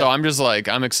stars. Yeah. So I'm just like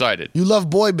I'm excited. You love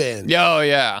boy bands. Yo,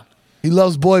 yeah. He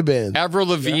loves boy bands. Avril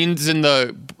Lavigne's in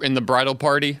the bridal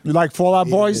party. You like Fallout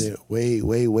Boys? Wait.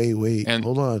 And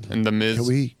Hold on. And the Miz.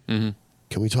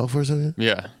 Can we talk for a second?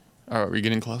 Yeah. Are we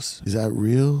getting close? Is that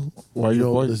real? Why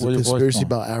your voice- there's why a your voice conspiracy gone?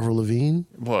 about Avril Lavigne?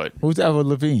 What? Who's Avril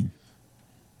Lavigne?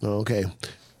 Oh, okay.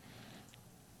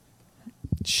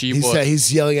 She He was. said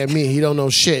he's yelling at me. He don't know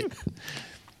shit.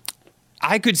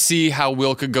 I could see how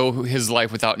Will could go his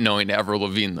life without knowing Avril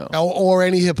Lavigne, though. Or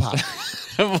any hip hop.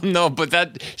 No,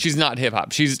 but she's not hip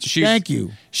hop. She's Thank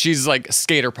you. She's like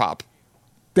skater pop.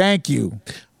 Thank you.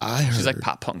 I heard. She's like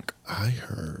pop punk. I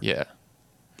heard Yeah.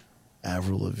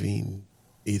 Avril Lavigne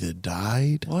either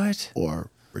died What? or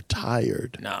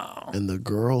retired. No. And the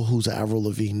girl who's Avril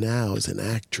Lavigne now is an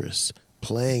actress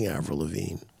playing Avril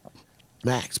Lavigne.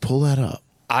 Max, pull that up.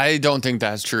 I don't think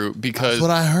that's true because That's what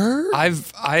I heard.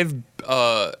 I've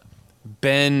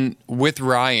been with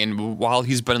Ryan while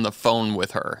he's been on the phone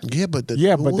with her. Yeah, but the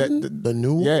Yeah, new but one? The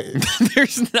new one? Yeah,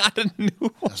 There's not a new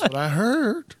one. That's what I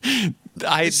heard.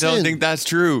 I Listen. don't think that's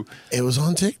true. It was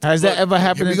on TikTok. has that ever Here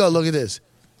happened? we go. Look at this.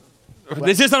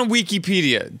 This is on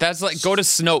Wikipedia. That's like go to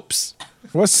Snopes.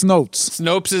 What's Snopes?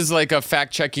 Snopes is like a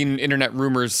fact-checking internet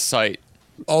rumors site.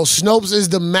 Oh, Snopes is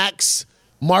the Max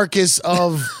Marcus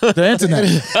of The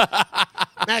internet.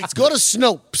 Max. Go to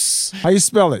Snopes. How you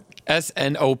spell it?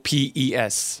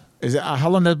 Snopes. Is it how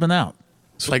long that's been out?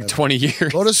 It's like 20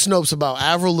 years. Go to Snopes about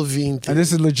Avril Lavigne. And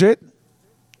this is legit?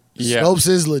 Yeah. Snopes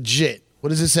is legit. What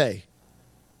does it say?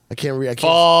 I can't read. I can't.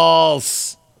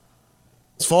 False.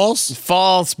 It's false.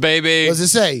 False, baby. What does it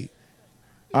say?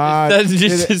 That's Did,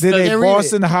 just- did can't a read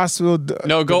Boston hospital?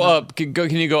 No, go up. Can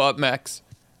you go up, Max?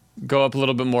 Go up a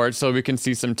little bit more so we can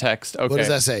see some text. Okay. What does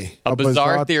that say? A A bizarre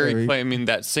bizarre theory theory. claiming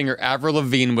that singer Avril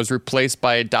Lavigne was replaced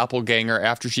by a doppelganger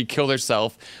after she killed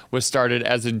herself was started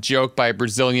as a joke by a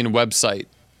Brazilian website.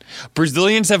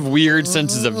 Brazilians have weird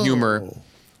senses of humor.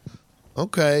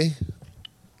 Okay.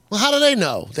 Well, how do they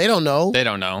know? They don't know. They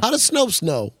don't know. How does Snopes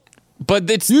know? But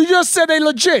it's You just said they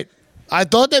legit. I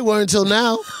thought they were until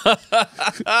now.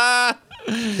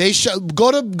 They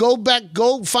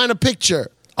go find a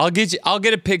picture. I'll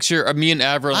get a picture of me and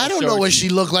Avril. I don't know what she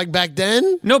looked like back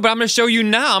then. No, but I'm gonna show you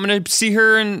now. I'm gonna see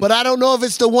her and. But I don't know if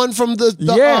it's the one from the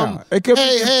it could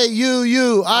hey, be. hey,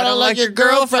 you. I don't like your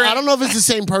girlfriend. I don't know if it's the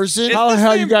same person. How the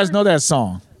hell you guys know that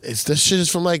song? This shit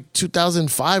is from like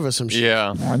 2005 or some shit.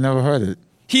 Yeah. I never heard it.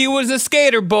 He was a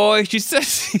skater boy. She said,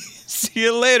 "See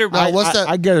you later, bro." What's that?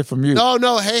 I get it from you.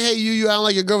 No. Hey, you. I don't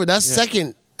like your girlfriend. That's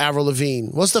second Avril Lavigne.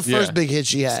 What's the first big hit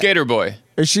she had? Skater boy.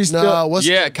 Is she still? No, what's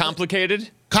Complicated.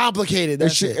 Complicated?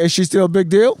 Is That's it. is she still a big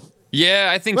deal? Yeah,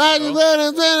 I think so.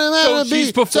 So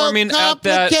she's performing at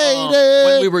that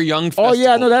when we were young. Festival. Oh,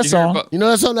 yeah, I know that You hear song. about- You know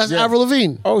that song? That's Avril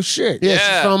Lavigne. Oh shit. Yeah, Yeah.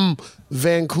 she's from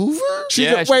Vancouver. She's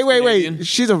Yeah, a, she's wait. Canadian.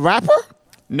 She's a rapper?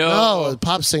 No, a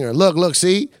pop singer. Look,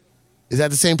 see? Is that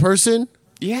the same person?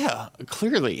 Yeah,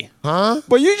 clearly. Huh?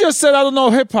 But you just said I don't know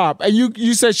hip hop, and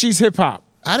you said she's hip hop.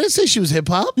 I didn't say she was hip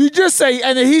hop. You just say,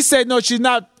 and then he said no, she's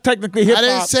not technically hip I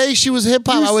didn't hop. say she was hip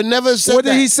hop. I would never say What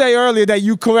that. did he say earlier that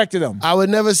you corrected him? I would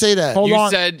never say that. Hold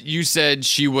on. You said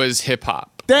she was hip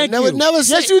hop. Thank I you. would never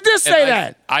say- Yes, you did say And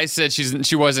that. I said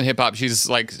she wasn't hip hop. She's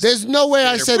like. There's no way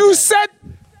I said You that. said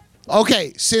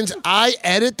Okay, since I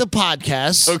edit the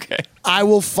podcast, Okay. I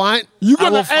will find. You gonna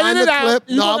I will find edit the it out. clip.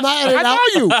 You No, gonna- I'm not editing I know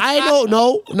out. you. I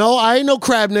know. No, I ain't no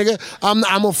crab nigga. I'm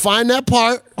gonna find that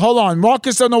part. hold on.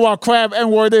 Marcus don't know what crab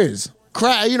and word is.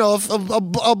 Crab,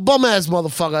 a bum ass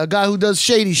motherfucker, a guy who does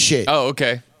shady shit. Oh,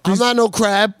 okay. I'm not no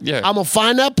crab. Yeah. I'm gonna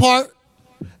find that part,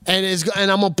 and I'm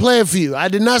gonna play it for you. I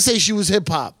did not say she was hip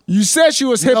hop. You said she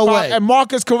was hip hop, way. and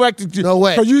Marcus corrected you. No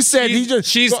way. Because you said he just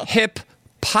She's hip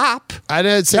pop. I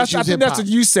didn't say she I was think hip that's hop. what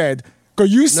you said.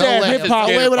 Because you said way. hip hop.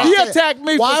 No way would I He say it. attacked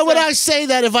me. Why for would saying- I say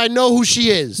that if I know who she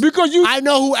is? Because you- I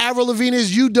know who Avril Lavigne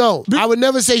is. You don't. I would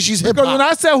never say she's hip Because when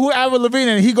hop. I said who Avril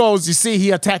Lavigne, and he goes, you see, he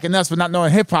attacking us for not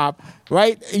knowing hip hop,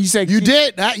 right? And you said You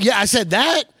did. Yeah, I said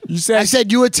that. You said- I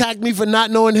said you attacked me for not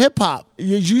knowing hip hop.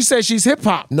 You said she's hip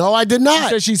hop. No, I did not. You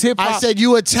said she's hip-hop. I said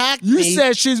you attacked You me.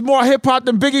 said she's more hip hop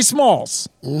than Biggie Smalls.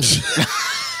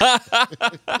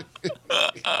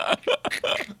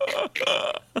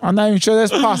 I'm not even sure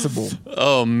that's possible.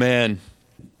 Oh man.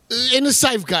 In the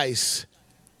Zeitgeist,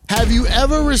 have you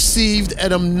ever received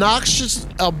an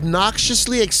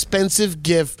obnoxiously expensive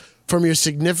gift from your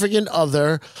significant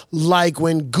other, like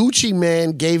when Gucci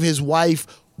Man gave his wife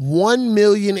 $1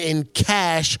 million in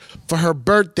cash for her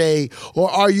birthday,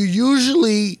 or are you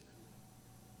usually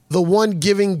the one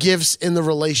giving gifts in the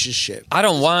relationship?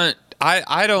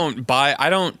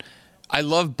 I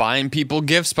love buying people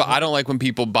gifts, but I don't like when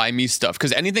people buy me stuff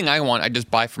because anything I want, I just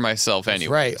buy for myself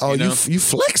anyway. Right. Oh, know? you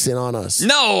flexing on us.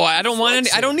 No, I don't want any.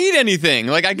 I don't need anything.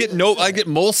 Like I get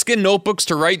Moleskine notebooks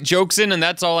to write jokes in, and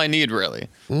that's all I need really.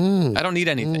 I don't need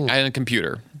anything. I have a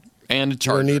computer and a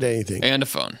charger. need anything. And a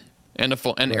phone. And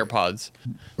AirPods.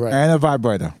 Right. And a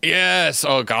vibrator. Yes.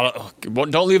 Oh God.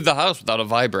 Don't leave the house without a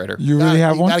vibrator. You really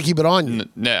have You one? gotta keep it on you.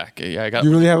 Nah. Yeah, I got.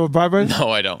 You really have a vibrator? No,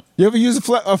 I don't. You ever use a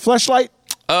fleshlight?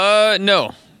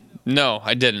 No,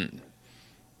 I didn't.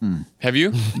 Have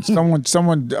you? Someone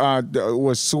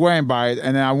was swearing by it,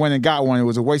 and then I went and got one. It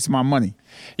was a waste of my money.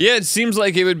 Yeah, it seems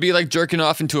like it would be like jerking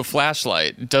off into a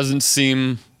flashlight. It doesn't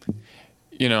seem,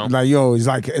 Like, yo, it's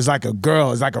like a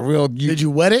girl. It's like a real. Did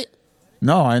you wet it?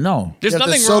 No, I know. There's You have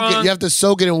to nothing soak wrong. it. You have to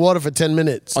soak it in water for 10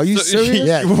 minutes. Are you serious?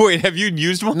 Yeah. Wait, have you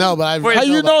used one? No, but I. Wait, How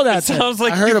you know that? It sounds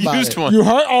like I heard you about used it. one. You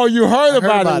heard? Oh, you heard Heard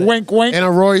about it. Wink, wink. And a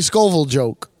Rory Scovel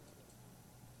joke.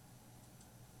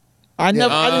 I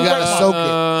never. I didn't you gotta wet soak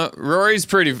mine. it. Rory's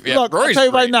pretty. Yeah, Look, Rory's I'll tell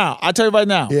you pretty. right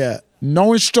now. Yeah.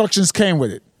 No instructions came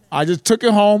with it. I just took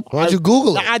it home. Why don't you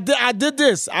Google it? I did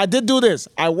this. I did do this.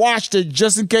 I washed it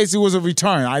just in case it was a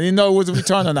return. I didn't know it was a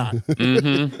return or not.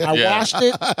 I yeah. washed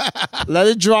it, let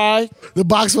it dry. The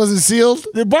box wasn't sealed?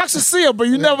 The box is sealed, but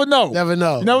you never know. Never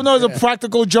know. You never know it's a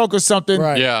practical joke or something.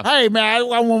 Right. Yeah. Hey, man, I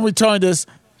want to return this.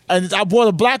 And I bought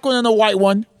a black one and a white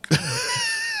one.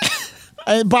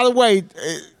 And by the way,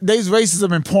 there's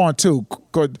racism in porn too.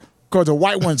 Because the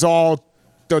white one's all,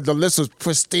 the list was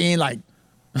pristine, like,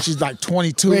 she's like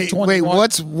 22, Wait, 21.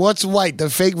 what's white? The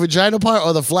fake vagina part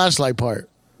or the flashlight part?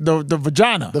 The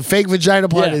vagina. The fake vagina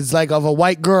part Yeah. is like of a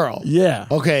white girl. Yeah.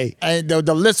 Okay. And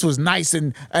the list was nice,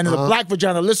 and the black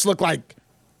vagina list looked like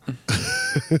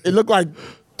it looked like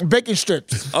bacon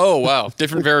strips. Oh wow,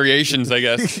 different variations, I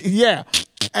guess. Yeah.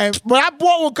 And but I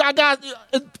bought one.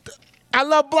 I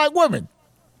love black women.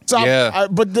 So Yeah.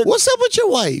 What's up with your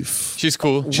wife? She's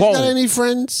cool. She got any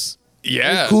friends?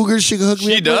 Yeah. Cougars she can hook me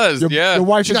She up with? does. Yeah. Your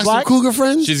wife She is got some black. cougar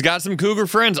friends? She's got some cougar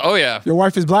friends. Oh yeah. Your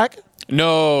wife is black.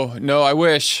 No, I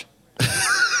wish.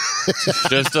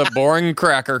 Just a boring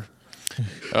cracker.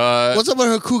 What's up with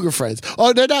her cougar friends?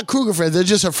 Oh, they're not cougar friends. They're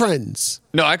just her friends.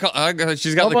 No,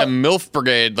 she's got like a MILF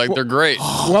brigade. Like they're great.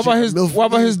 What about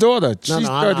his daughter? She's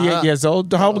 38 years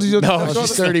old. How old is your daughter?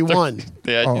 She's 31.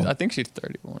 Yeah, I think she's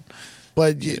 31.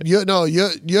 But you're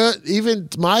even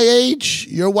my age.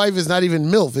 Your wife is not even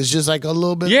MILF. It's just like a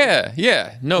little bit.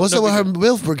 Yeah. No. What's up with her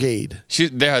MILF brigade?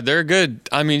 They're good.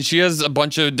 I mean, she has a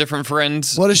bunch of different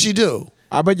friends. What does she do?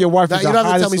 I bet your wife Now, is you the don't have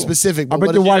to hottest. tell me specific. I But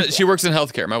bet your wife. She works in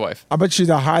healthcare. My wife. I bet she's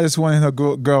the hottest one in her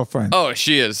girlfriend. Oh,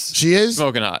 she is. She is?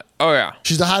 Smoking hot. Oh yeah.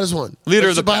 She's the hottest one. Leader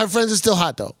of the But pack. her friends are still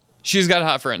hot though. She's got a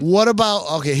hot friend. What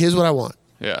about? Okay, here's what I want.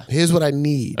 Yeah. Here's what I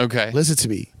need. Okay. Listen to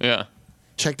me. Yeah.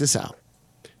 Check this out.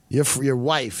 Your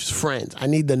wife's friends. I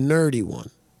need the nerdy one.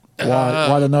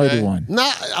 Why the nerdy okay. one?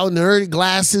 Not nerdy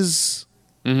glasses.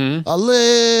 Mm-hmm. A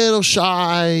little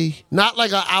shy. Not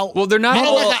like a out. Well, they're not Not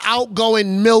all- like an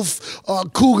outgoing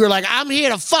MILF cougar. Like I'm here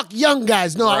to fuck young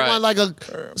guys. No, I Right. want like a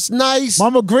nice.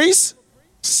 Mama Grease,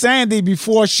 Sandy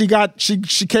before she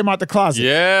came out the closet.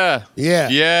 Yeah. Yeah.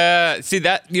 Yeah. See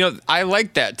that? I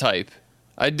like that type.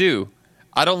 I do.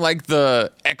 I don't like the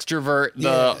extrovert,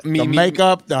 Yeah. The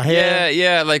makeup, the hair.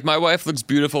 Yeah. Like my wife looks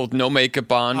beautiful with no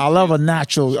makeup on. I love a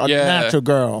natural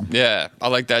girl. Yeah, I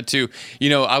like that too.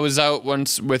 I was out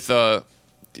once with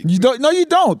You don't. No, you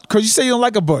don't, because you say you don't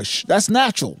like a bush. That's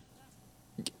natural.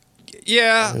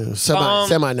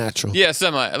 Semi natural. Yeah,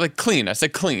 semi like clean. I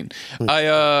said clean.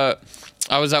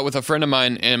 I was out with a friend of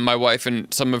mine, and my wife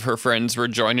and some of her friends were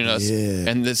joining us. Yeah.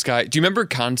 And this guy, do you remember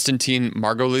Konstantin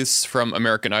Margolis from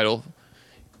American Idol?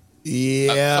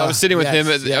 Yeah. I was sitting with him.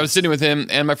 Yes. I was sitting with him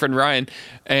and my friend Ryan,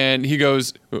 and he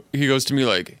goes to me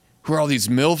like, "Who are all these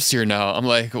MILFs here now?" I'm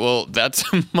like, "Well, that's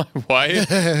my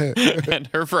wife and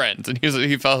her friends." And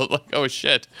he felt like, "Oh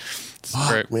shit." It's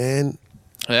great. Man.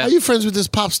 Yeah. How you friends with this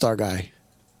pop star guy?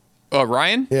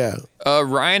 Ryan? Yeah.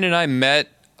 Ryan and I met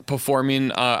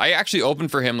performing. I actually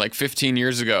opened for him like 15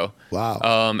 years ago. Wow.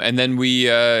 And then we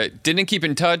didn't keep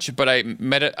in touch, but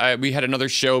we had another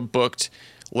show booked.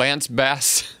 Lance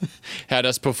Bass had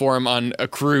us perform on a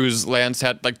cruise. Lance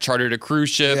had chartered a cruise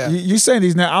ship. Yeah. You saying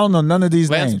these names? I don't know none of these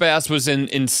Lance names. Bass was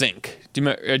in Sync. Do you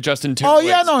remember Justin Oh, Timberlake's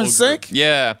yeah, I know old NSYNC. group?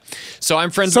 Yeah. So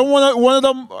I'm friends. So one of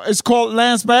them is called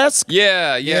Lance Bass.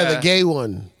 Yeah. Yeah, the gay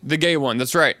one. The gay one.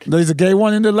 That's right. There's a gay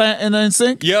one in the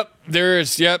NSYNC. Yep. There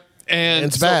is. Yep. And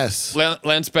Lance Bass.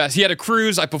 Lance Bass. He had a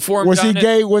cruise. I performed. Was he on it.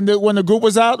 gay when the group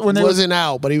was out? When He they wasn't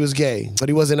out, but he was gay. But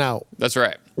he wasn't out. That's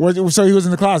right. so he was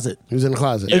in the closet. He was in the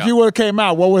closet. If he would have came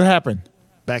out, what would happen?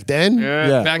 Back then?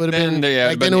 Yeah. Back Would've then, been- yeah,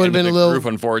 back then it would've been a little- group,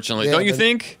 unfortunately. Yeah, Don't you but-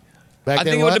 think? Back I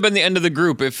then think it what? would have been the end of the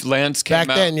group if Lance came Back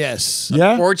out. then, yes.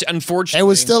 Yeah. Unfortunately, It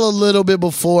was still a little bit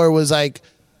before it was like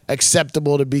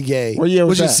acceptable to be gay. What year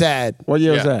was which that? is sad. What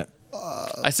year was Yeah. that?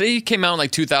 I say he came out in like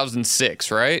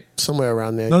 2006, right? Somewhere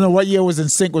around there. No. What year was In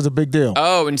Sync was a big deal?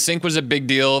 Oh, and Sync was a big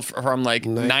deal from like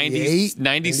 98?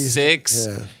 96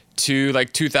 Yeah. to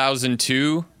like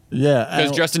 2002. Yeah. Because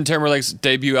and Justin Timberlake's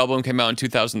debut album came out in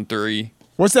 2003.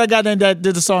 what's that guy that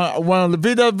did the song? One of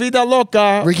the Vida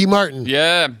Loca. Ricky Martin.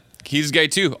 Yeah, he's gay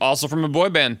too. Also from a boy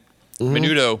band,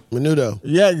 Menudo. Menudo.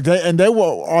 Yeah. They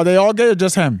were. Are they all gay or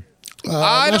just him?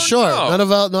 I I'm don't not sure. know. None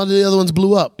of the other ones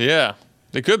blew up. Yeah,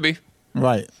 they could be.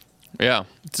 Right. Yeah,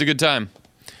 it's a good time.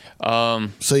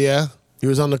 So yeah, he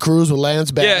was on the cruise with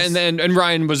Lance Bass. Yeah, and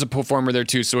Ryan was a performer there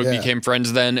too, so we Yeah. became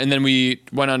friends then. And then we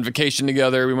went on vacation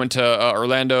together. We went to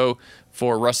Orlando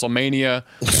for WrestleMania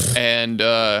and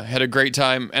had a great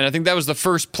time. And I think that was the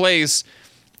first place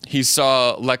he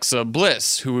saw Alexa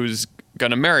Bliss, who was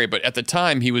gonna marry. But at the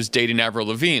time, he was dating Avril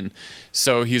Lavigne,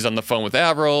 so he's on the phone with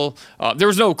Avril. There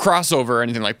was no crossover or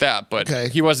anything like that, but Okay.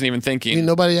 he wasn't even thinking. I mean,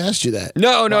 nobody asked you that.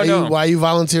 No. Why are you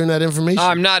volunteering that information?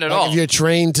 I'm not at all. If you're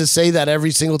trained to say that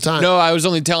every single time. No, I was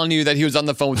only telling you that he was on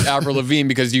the phone with Avril Lavigne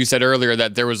because you said earlier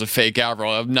that there was a fake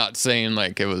Avril. I'm not saying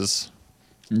like it was.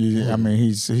 I mean,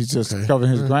 he's just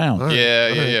covering his ground.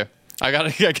 Yeah. I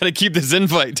gotta keep this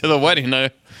invite to the wedding.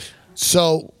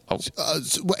 So,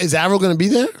 is Avril going to be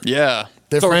there? Yeah.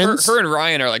 They're so friends? Her and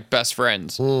Ryan are like best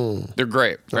friends. They're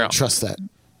great. I Yeah. don't trust that.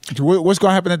 What's going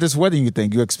to happen at this wedding? You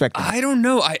think you expect? I don't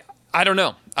know. I don't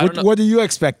know. I don't know. What are you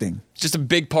expecting? It's just a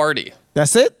big party.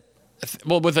 That's it?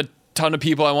 Well, with a ton of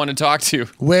people I want to talk to.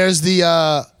 Where's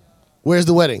the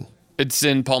wedding? It's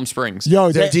in Palm Springs. Yo,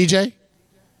 Is there a DJ?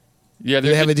 Yeah,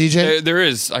 they have a DJ? There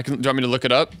is. Do you want me to look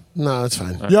it up? No, that's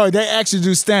fine. Yo, they actually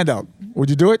do stand up. Would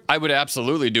you do it? I would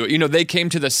absolutely do it. You know, they came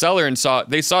to the cellar and saw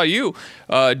you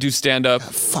do stand up.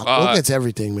 Fuck, Will gets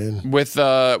everything, man. With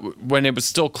when it was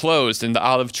still closed and the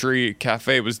Olive Tree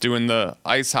Cafe was doing the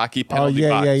ice hockey Oh penalty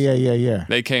box. yeah.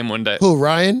 They came one day. Who,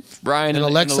 Ryan? Ryan and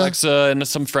Alexa and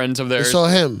some friends of They theirs. saw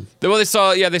him. They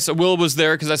saw Will was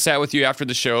there because I sat with you after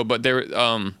the show, but they were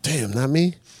Damn, not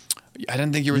me. I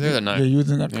didn't think you were there that night. Yeah, you was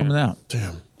not coming out.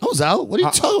 Damn. I was out. What are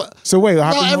you talking about? So wait,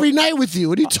 I'm out every night with you.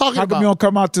 What are you talking how come about? you don't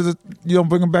come out to you don't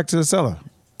bring them back to the cellar?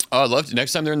 Oh, I'd love to.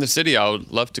 Next time they're in the city, I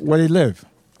would love to. Where they live?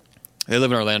 They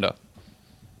live in Orlando.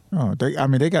 Oh,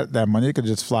 they got that money. They could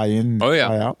just fly in. Oh yeah.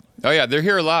 Fly out. Oh yeah, they're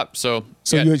here a lot. So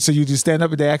yeah. you do stand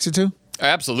up if they ask you to?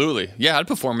 Absolutely. Yeah, I'd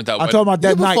perform at that I'm wedding. talking about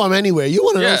You that night. perform anywhere. You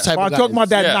one of Yeah. those type I'm of guys. talking about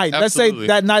that Yeah, night. absolutely. Let's say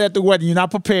that night at the wedding, you're not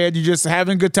prepared. You're just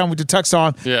having a good time with your tux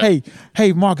on. Yeah.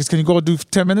 Hey, Marcus, can you go do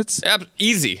 10 minutes?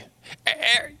 Easy.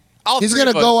 He's going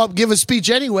to go up, give a speech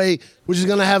anyway, which is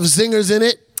going to have zingers in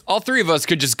it. All three of us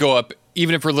could just go up,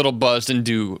 even if we're a little buzzed, and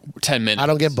do 10 minutes. I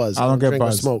don't get buzzed. I don't get drink or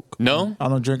buzzed. smoke. No? I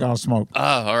don't drink, I don't smoke. Oh,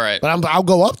 all right. But I'll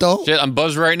go up, though. Shit, I'm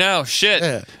buzzed right now. Shit.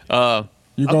 Yeah.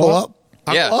 You I'll go up.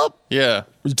 I'll yeah. go up. Yeah.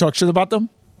 You talk shit about them?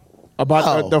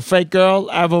 About No. the fake girl,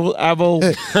 Avo.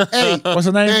 Hey, What's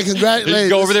her name? man, Just congratulations.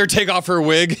 go over there, take off her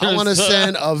wig. I want to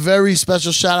send a very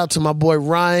special shout out to my boy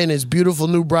Ryan, his beautiful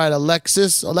new bride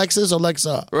Alexa.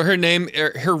 Her name,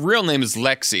 her real name is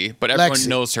Lexi, but everyone Lexi.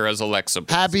 knows her as Alexa.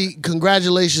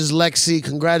 Congratulations, Lexi.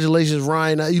 Congratulations,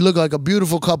 Ryan. You look like a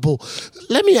beautiful couple.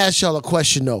 Let me ask y'all a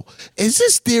question though. Is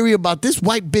this theory about this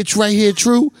white bitch right here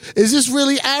true? Is this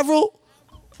really Avril?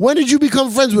 When did you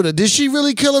become friends with her? Did she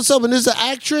really kill herself and is an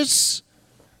actress?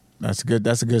 That's good.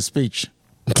 That's a good speech.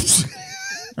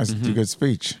 That's a good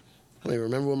speech. I don't even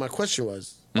remember what my question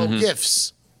was. Oh,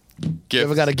 gifts. You Gift.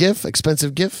 ever got a gift?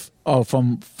 Expensive gift? Oh,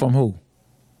 from who?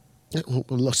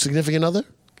 A significant other?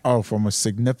 Oh, from a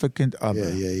significant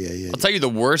other. Yeah. I'll tell you the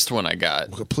worst one I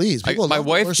got. Please, people My love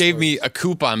wife horror gave me stories. a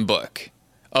coupon book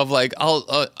of like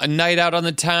a night out on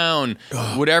the town,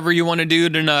 whatever you want to do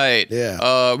tonight.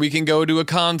 Yeah. We can go to a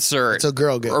concert. It's a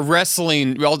girl gift. Or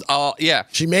wrestling. Well, yeah.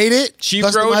 She made it. She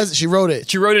Customized it. She wrote it.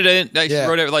 She wrote it in. She Yeah.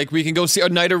 wrote it like we can go see a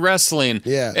night of wrestling.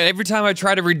 Yeah. And every time I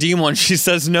try to redeem one, she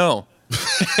says no.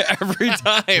 Every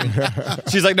time.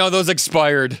 She's like, no, those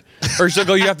expired. Or she'll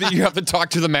go, you have to talk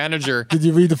to the manager. Did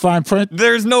you read the fine print?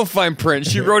 There's no fine print.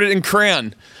 She wrote it in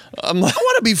crayon. I'm like, I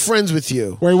want to be friends with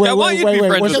you. Wait. I want you to be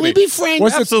friends What's, with Can we me. be friends?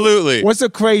 What's the- Absolutely. what's the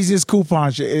craziest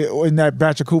coupon in that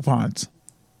batch of coupons?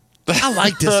 I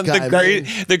like this guy. man.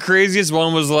 The craziest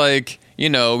one was like,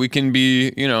 we can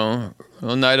be,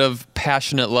 a night of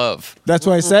passionate love. That's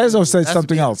what it says, or says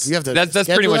something else? You have to That's pretty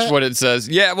schedule much that? what it says.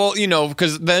 Yeah, well,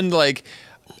 because then like,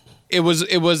 it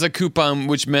was a coupon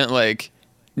which meant like,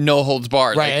 no holds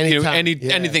barred. Right, Like, anytime.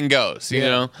 Yeah. anything goes. You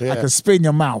know. Yeah. I can spit in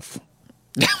your mouth.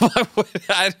 We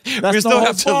no still have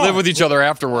holds to live barred. with each other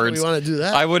afterwards. We wanna do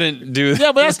that? I wouldn't do that.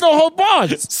 Yeah, but that's no hold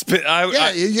bars. Spit.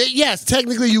 Yes,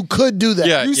 technically you could do that.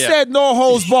 Yeah. You said no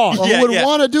holds barred. Well, who would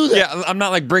want to do that? Yeah, I'm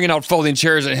not like bringing out folding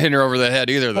chairs and hitting her over the head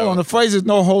either, though. Hold on, the phrase is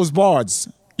no holds bards,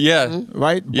 Yeah.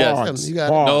 right? Yes. Bards. You got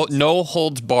it. No, Bards. no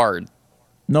holds barred.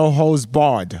 No holds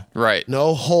barred. Right.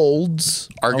 No holds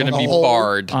Are going to a be hold.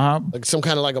 barred. Like some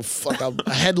kind of like a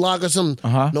headlock or something.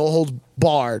 Uh-huh. No holds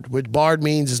barred, which barred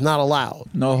means it's not allowed.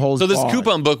 No holds So this barred.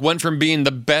 coupon book went from being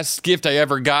the best gift I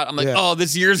ever got. I'm like, Yeah. oh,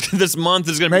 this month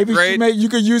is going to be Maybe great. you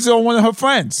could use it on one of her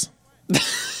friends.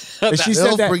 If she said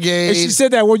Elf that, Brigade. if she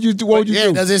said that, what would you Yeah,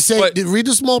 do? does it say? But- read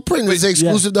the small print. Does it say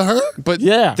exclusive to her? But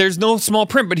Yeah. there's no small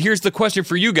print. But here's the question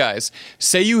for you guys: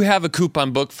 say you have a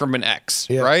coupon book from an ex,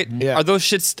 Yeah. right? Yeah. Are those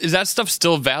shits? Is that stuff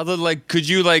still valid? Like, could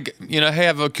you hey,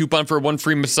 have a coupon for one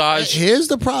free massage? Here's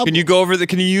the problem. Can you go over the?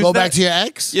 Can you use go that? back to your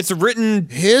ex? It's a written.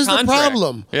 Here's contract. the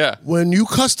problem. Yeah. When you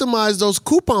customize those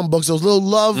coupon books, those little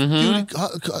love,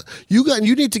 Mm-hmm.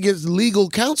 you need to get legal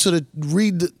counsel to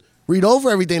read over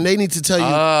everything. They need to tell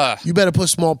you you better put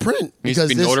small print Needs to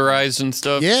be this, notarized and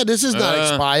stuff. yeah, this is not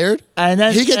expired. And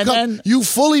then- he can and come. then- You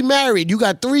fully married. You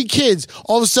got 3 kids.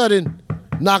 All of a sudden,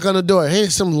 knock on the door. Hey,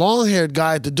 some long-haired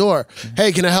guy at the door.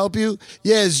 Hey, can I help you?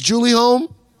 Yeah, is Julie home?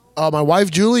 My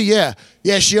wife Julie. Yeah,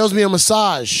 she owes me a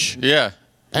massage. Yeah.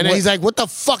 And then he's like, "What the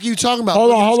fuck are you talking about?"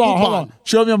 Hold Look at on, this hold coupon. on.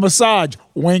 Show me a massage.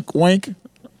 Wink, wink.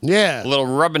 Yeah, A little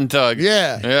rub and tug.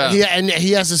 yeah. And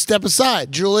he has to step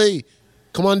aside. Julie,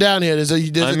 come on down here. There's a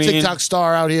TikTok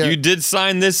star out here. You did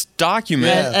sign this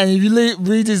document. Yeah. And if you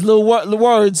read these little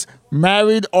words,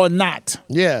 married or not.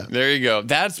 Yeah, There you go.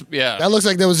 That's that looks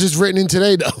like that was just written in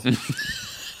today, though.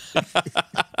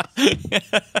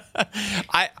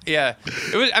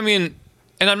 It was. I mean,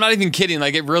 And I'm not even kidding.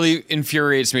 Like, it really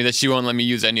infuriates me that she won't let me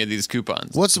use any of these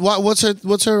coupons. What's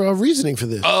her reasoning for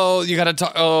this? Oh, you gotta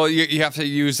talk. Oh, you have to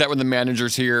use that when the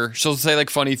manager's here. She'll say like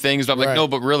funny things, but I'm like, Right. no,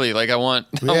 but really, like I want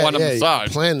a You massage.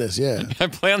 plan this, yeah. I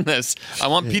planned this. I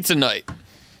want pizza night.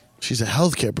 She's a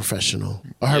healthcare professional.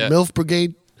 Are her Yeah. MILF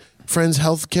Brigade friends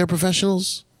healthcare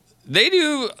professionals? They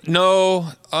do no.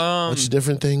 Bunch of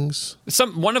different things.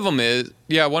 One of them is.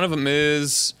 Yeah, one of them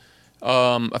is.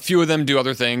 A few of them do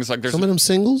other things. Like there's Some of them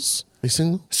singles? They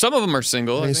single? some of them are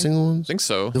single. I Any think. single ones? I think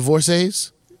so.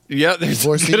 Divorcees? Yeah, there's a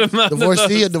Divorcee? good amount of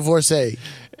Divorcee those. or divorcee?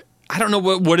 I don't know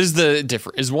what is the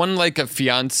difference. Is one like a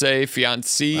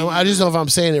fiancé? I just know if I'm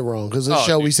saying it wrong because this Oh,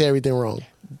 show we dude. say everything wrong.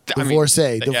 I mean, Divorcee,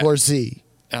 yeah. divorcee.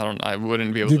 I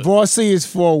wouldn't be able to. Divorcee is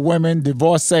for women.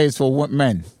 Divorcee is for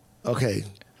men. Okay,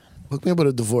 hook me up with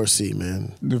a divorcee,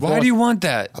 man. Why do you want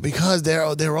that? Because they're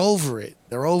over it.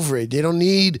 They're over it. They don't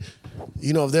need,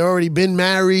 if they've already been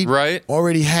married, Right.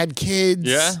 Already had kids.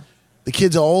 Yeah. The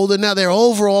kids are older now. They're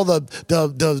over all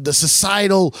the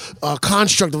societal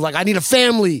construct of like I need a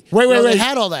family. Wait. They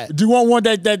had all that. Do you want one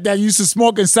that used to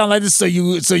smoke and sound like this? So you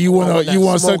want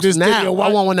to suck Smokes this dick? now. Your I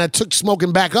wife? want one that took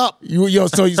smoking back up. So you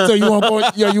want to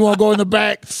go? You want to go in the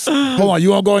back? Hold on,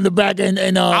 you want to go in the back and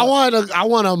I want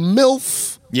a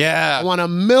MILF. Yeah. I want a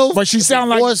MILF. But she sound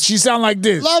like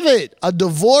this. Love it. I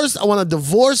want a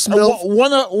divorced MILF.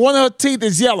 One of her teeth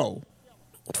is yellow.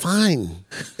 Fine.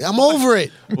 I'm over it.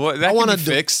 Well, that I want can be a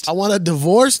fixed. I want a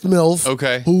divorced MILF.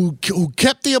 Okay. Who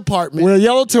kept the apartment. With a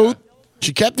yellow tooth,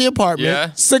 She kept the apartment.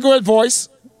 Yeah. cigarette voice.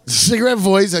 Cigarette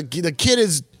voice. The kid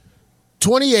is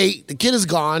 28. The kid is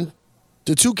gone.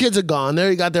 The two kids are gone.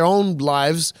 They got their own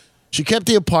lives. She kept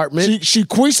the apartment. She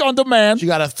queefs on demand. She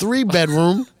got a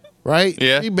 3-bedroom, right?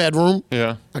 Yeah. 3-bedroom.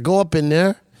 Yeah. I go up in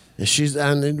there,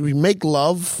 and then we make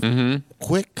love,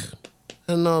 quick,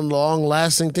 and long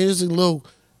lasting thing. Just a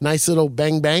nice little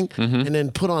bang, and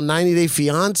then put on 90 Day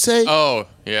Fiance. Oh,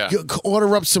 yeah.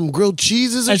 Order up some grilled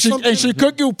cheeses or and something. she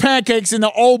cook you pancakes in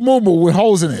the old moo with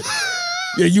holes in it.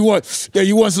 You want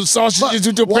some sausages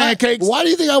with your pancakes? Why do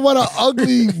you think I want an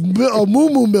ugly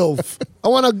moo MILF? I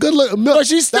want a good look MILF. But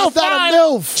she's still That's fine. not a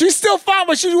MILF. She's still fine,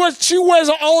 but she wears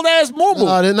an old ass moo.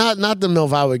 No, they're not the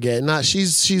MILF I would get. Not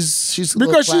she's a little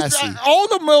Because classy. she's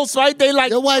older milfs, right? They like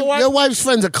Your wife's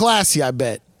friends are classy, I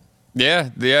bet.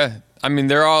 Yeah. I mean,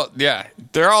 they're all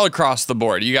across the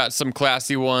board. You got some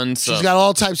classy ones. She's got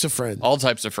all types of friends. all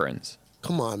types of friends.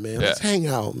 Come on, man. Yeah. Let's hang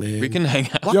out, man. We can hang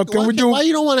out. Yo, can we do? Why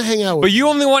you don't want to hang out with But you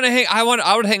only want to hang. I would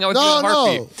hang out with you in a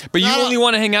heartbeat. But you No. only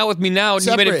want to hang out with me now, and you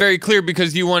made it Separate. very clear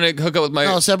because you want to hook up with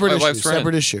my separate my issue. wife's friend.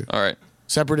 Separate issue. All right.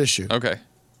 Separate issue. Okay.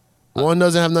 One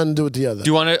doesn't have nothing to do with the other. Do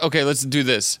you want to? Okay, let's do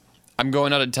this. I'm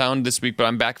going out of town this week, but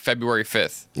I'm back February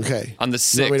 5th. Okay. On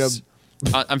the You want me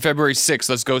 6th. On February 6th,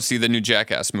 let's go see the new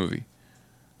Jackass movie.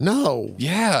 No.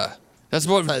 Yeah. That's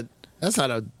what. That's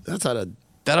not a.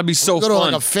 That'll be so Go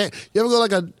to fun. you ever go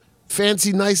like a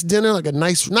fancy nice dinner, like a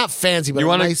nice, not fancy, but you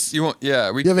want nice. to? You want?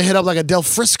 Yeah. We. You ever hit up like a Del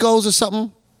Frisco's or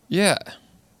something? Yeah.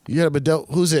 You hit up a Del.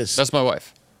 Who's this? That's my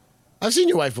wife. I've seen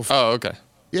your wife before. Oh, okay.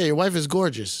 Yeah, your wife is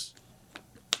gorgeous.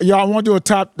 Yo, I want to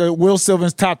do the Will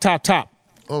Sylvan's top.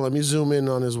 Oh, let me zoom in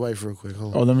on his wife real quick.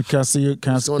 Hold Oh, on. can I see you?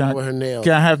 Can I, Doing can it with her I, nail.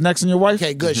 can I have next on your wife?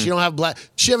 Okay, good. She don't have black.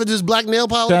 She ever does black nail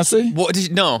polish? Can I see? What?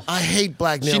 No. I hate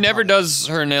black nail. She never polish does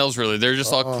her nails really. They're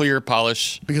just all clear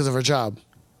polish. because of her job.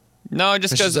 No,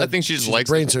 just because She's a- I think she just she's a likes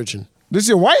brain it. surgeon. This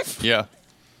your wife? Yeah.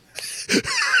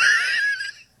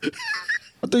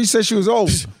 I thought you said she was old.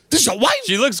 This your wife?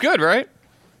 She looks good, right?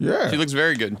 Yeah. She looks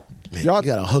very good. Y'all You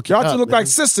gotta hook it Y'all up, two look man. like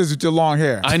sisters with your long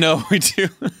hair. I know we do.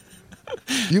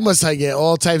 You must like get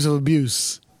all types of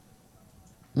abuse.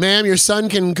 Ma'am, your son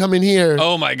can come in here.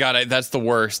 Oh my god, that's the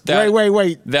worst.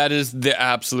 Wait. That is the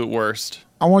absolute worst.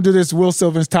 I want to do this Will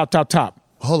Sylvan's top.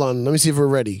 Hold on, let me see if we're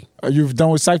ready. Are you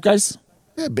done with Zeitgeist?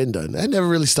 Yeah, been done. That never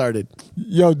really started.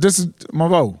 Yo, this is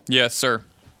Mavo. Yes, sir.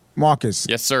 Marcus.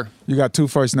 Yes, sir. You got two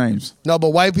first names. No,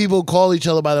 but white people call each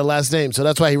other by their last name, so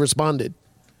that's why he responded.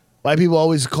 White people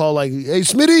always call like, "Hey,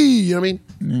 Smitty," you know what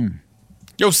I mean?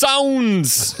 Yo,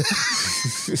 sounds.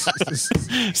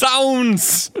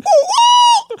 Sounds.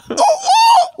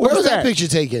 Where was that that? picture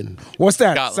taken? What's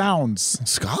that? Scotland. Sounds.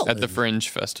 Scotland. At the Fringe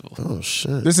Festival. Oh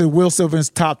shit. This is Will Sylvan's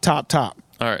top. All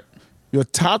right. Your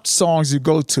top songs you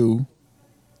go to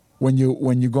when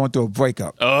you're going through a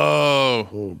breakup. Oh.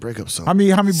 Oh, breakup song. How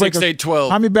many 6, breakups? 8,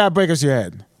 12. How many bad breakups you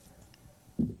had?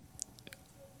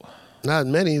 Not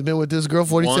many. He's been with this girl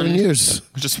 47 One. years.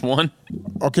 Just one.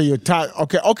 Okay, your top.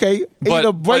 Okay.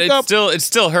 Either But breakup it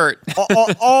still hurt.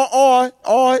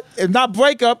 or if not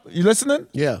breakup, you listening?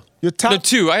 Yeah. Your top. The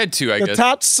two. I had two, I The guess.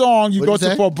 top song you What'd go you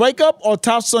to say? for breakup or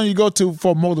top song you go to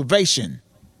for motivation?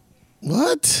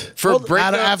 What? For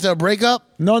breakup? After a breakup?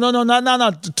 No.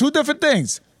 Two different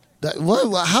things.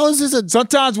 What? How is this a?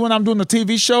 Sometimes when I'm doing a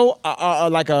TV show,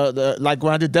 like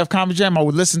when I did Def Comedy Jam, I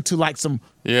would listen to like some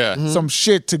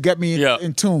shit to get me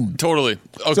in tune. Totally.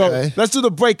 Okay. So let's do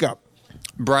the breakup.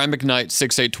 Brian McKnight,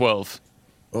 6812.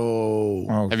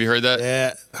 Oh. Have you heard that?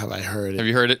 Yeah. Have I heard it? Have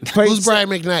you heard it? Who's Brian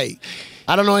McKnight?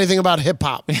 I don't know anything about hip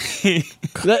hop.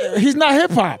 He's not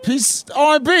hip hop. He's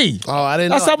R&B. Oh, I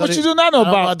didn't know. That's not what you do not know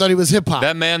about. I thought he was hip hop.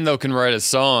 That man, though, can write a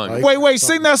song. Wait,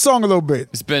 sing that song a little bit.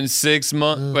 It's been 6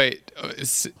 months. Wait,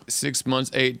 6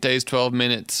 months, 8 days, 12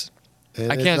 minutes.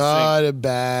 I can't sing.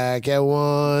 Back at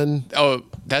one. Oh,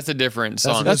 that's a different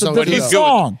song. That's a song, different too.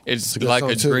 song. It's good like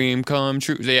song, a too. dream come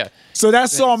true. Yeah. So that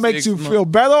song makes you feel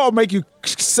better or make you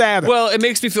sadder? Well, it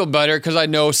makes me feel better because I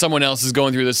know someone else is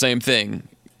going through the same thing.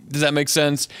 Does that make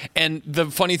sense? And the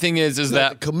funny thing is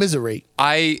that commiserate.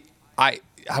 I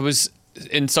was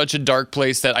in such a dark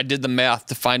place that I did the math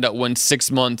to find out when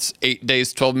 6 months, 8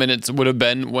 days, 12 minutes would have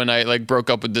been when I like broke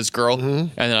up with this girl.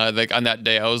 And then I like on that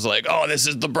day I was like, oh, this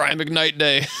is the Brian McKnight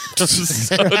day.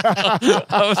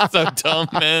 I was so dumb,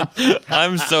 man.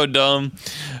 I'm so dumb.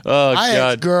 Oh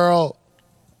God.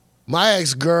 My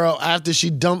ex-girl, after she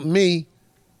dumped me,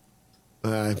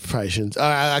 I probably shouldn't.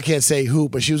 I can't say who,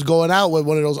 but she was going out with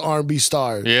one of those R&B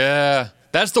stars. Yeah.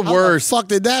 That's the How worst. the fuck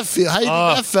did that feel? How do you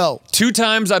think that felt? 2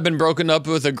 times I've been broken up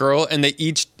with a girl, and they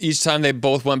each time they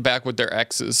both went back with their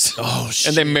exes. Oh shit!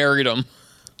 And they married them.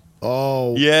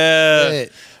 Oh Yeah.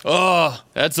 shit. Oh,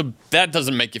 that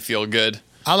doesn't make you feel good.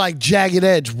 I like Jagged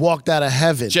Edge, Walked Out of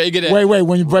Heaven. Jagged Edge. Wait,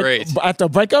 when you break Great. after a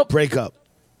breakup? Breakup.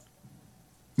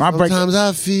 My breakup. Sometimes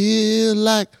I feel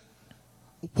like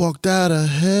walked out of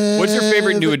heaven. What's your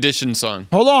favorite New Edition song?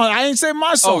 Hold on, I ain't say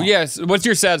my song. Oh yes. What's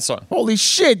your sad song? Holy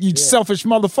shit, you selfish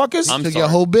motherfuckers. I'm Took sorry. your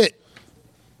whole bit.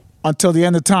 Until the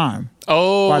End of Time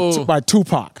Oh. by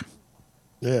Tupac.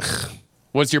 Ugh.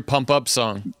 What's your pump up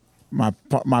song? My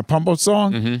pump up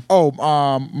song? Mm-hmm.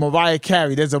 Oh, Mariah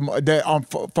Carey. There's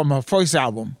from her first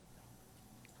album.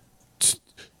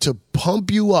 To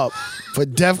pump you up for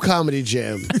Def Comedy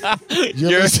Jam,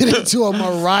 you're listening to a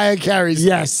Mariah Carey song.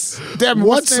 Yes. Damn, What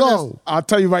what's the name of song? this? I'll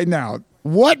tell you right now.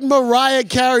 What Mariah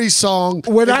Carey song?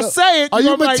 When I say it, are you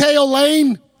you're like- Mateo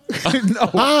Lane? No.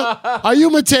 Huh? Are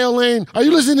you Mateo Lane? Are you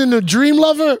listening to Dream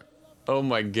Lover Oh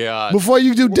my God. before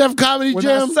you do Def Comedy When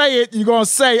Jam? I say it, you're going to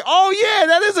say, oh, yeah,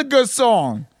 that is a good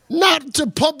song. Not to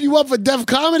pump you up for Def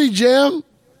Comedy Jam,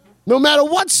 no matter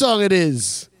what song it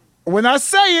is. When I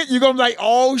say it, you're going to be like,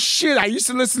 oh, shit, I used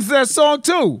to listen to that song,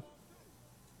 too.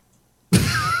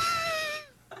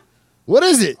 What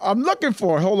is it? I'm looking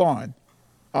for it. Hold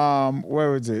on.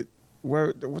 Where is it?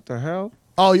 What the hell?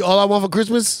 Oh, All I Want for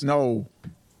Christmas? No.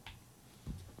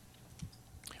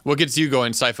 What gets you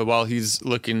going, Cypher, while he's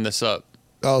looking this up?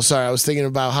 Oh, sorry. I was thinking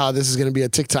about how this is going to be a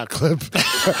TikTok clip.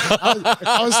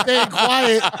 I was staying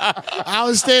quiet. I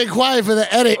was staying quiet for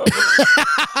the edit.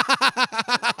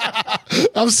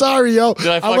 I'm sorry, yo. Did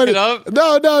I fuck it up?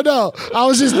 No. I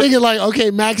was just thinking like,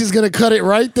 okay, Max is going to cut it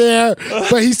right there,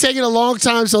 but he's taking a long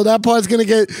time, so that part's going to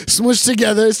get smushed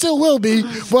together. It still will be,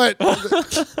 but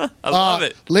I love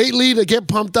it. lately to get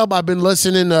pumped up, I've been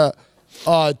listening to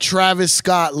Travis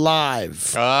Scott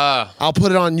live. I'll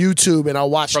put it on YouTube and I'll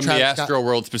watch From Travis the Scott. Astro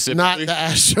World specifically. Not the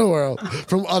Astro World,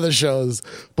 from other shows.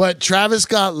 But Travis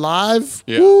Scott live,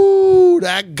 Yeah. woo,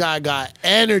 that guy got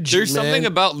energy, There's man. something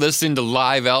about listening to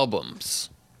live albums.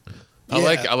 I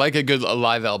Yeah. like a good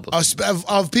live album.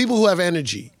 of people who have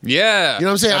energy. Yeah. You know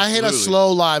what I'm saying? I hate a absolutely.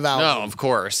 slow live album. No, of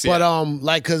course. But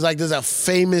Yeah. cause like there's a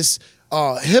famous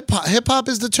hip hop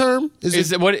is the term?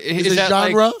 Is it what is is it that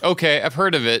genre? Like, okay, I've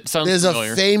heard of it. Sounds There's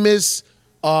familiar. a famous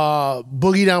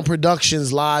Boogie Down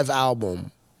Productions live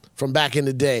album from back in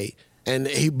the day. And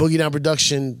Boogie Down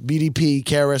Production, BDP,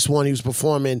 KRS-One, he was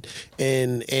performing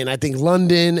in I think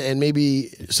London and maybe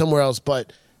somewhere else.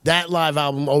 But that live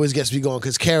album always gets me going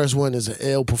because KRS-One is an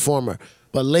ill performer.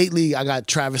 But lately, I got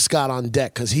Travis Scott on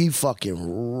deck because he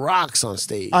fucking rocks on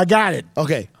stage. I got it.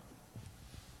 Okay.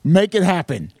 Make It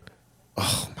Happen.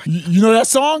 Oh my! You know that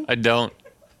song? I don't.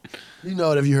 You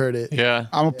know it if you heard it. Yeah.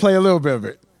 I'm gonna play a little bit of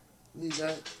it.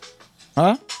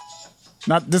 Huh?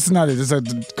 This is not it. This is a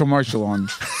commercial on.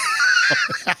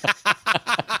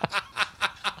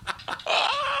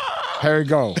 Here we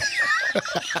go.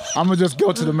 I'm gonna just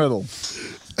go to the middle.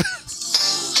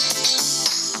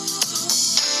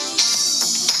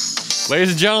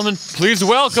 Ladies and gentlemen, please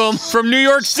welcome from New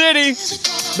York City.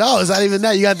 No, it's not even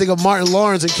that. You got to think of Martin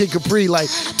Lawrence and Kid Capri. Like,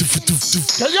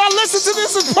 Can y'all listen to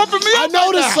this? It's pumping me I up.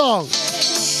 know right this now. song.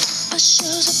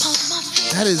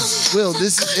 That is, Will,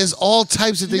 this is all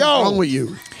types of things Yo. wrong with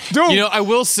you. Dude, You know, I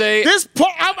will say,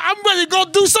 I'm ready to go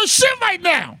do some shit right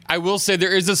now. I will say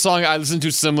there is a song I listen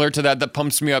to similar to that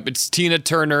pumps me up. It's Tina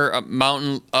Turner,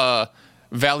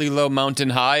 Valley Low, Mountain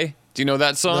High. Do you know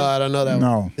that song? No, I don't know that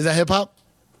No. one. Is that hip hop?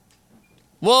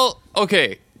 Well,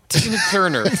 okay. Tina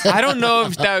Turner. I don't know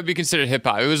if that would be considered hip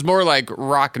hop. It was more like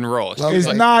rock and roll. She was It's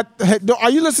like, not. Are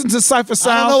you listening to Cypher I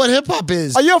Sound? don't know what hip hop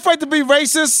is. Are you afraid to be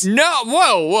racist? No,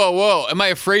 whoa. Am I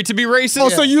afraid to be racist? Oh,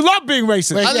 so you love being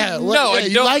racist? Wait, I'm- yeah, no, I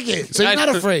you don't. like it, so you're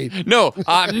not afraid. No,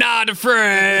 I'm not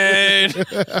afraid.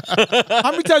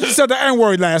 How many times you said the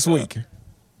N-word last week?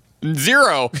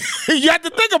 0. You had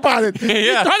to think about it.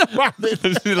 Yeah. You thought about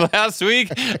it. Last week,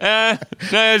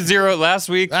 no, 0 last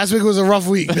week. Last week was a rough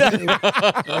week. Had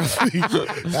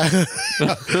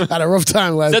a rough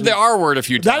time last Said week. the R word a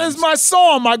few times. That is my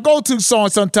song, my go-to song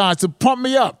sometimes to pump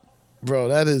me up. Bro,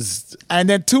 that is... And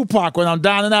then Tupac when I'm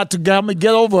down and out to help me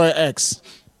get over an ex.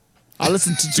 I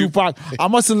listen to Tupac. I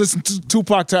must have listened to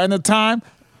Tupac to end of time.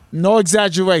 No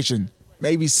exaggeration.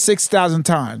 Maybe 6,000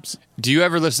 times. Do you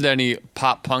ever listen to any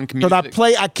pop punk music?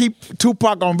 But I keep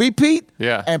Tupac on repeat.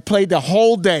 Yeah. And play the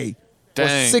whole day for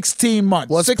Dang. 16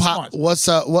 months. What's 6 pop? months. What's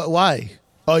why?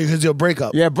 Oh, because your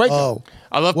breakup. Yeah, breakup. Oh,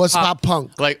 I love what's pop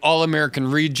punk? Like All American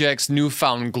Rejects,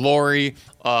 Newfound Glory,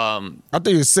 I thought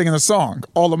you were singing a song.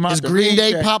 All of Is Green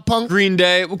Day pop punk? Green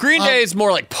Day. Well, Green Day is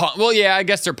more like punk. Well, yeah, I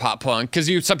guess they're pop punk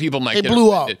because some people might They get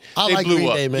blew up. offended. I They like blew Green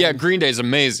up. Day, man. Yeah, Green Day's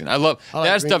amazing. I love like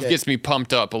that Green stuff. Day. Gets me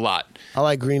pumped up a lot. I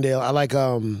like Green Day. I like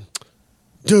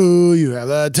Do you have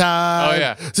the time? Oh,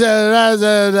 yeah. Dude,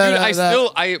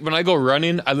 Dude, when I go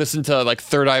running, I listen to like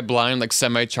Third Eye Blind, like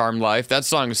Semi Charmed Life. That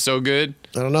song is so good.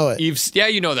 I don't know it. You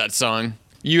know that song.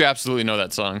 You absolutely know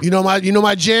that song. You know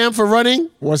my jam for running?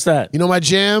 What's that? You know my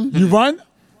jam? You run?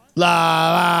 La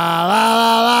la la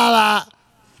la la la.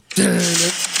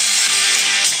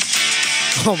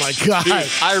 Oh my god. Dude,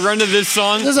 I run to this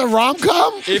song. This is a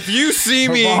rom-com? If you see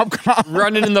me rom-com.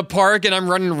 running in the park and I'm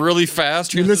running really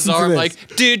fast, chances listen to are I'm this.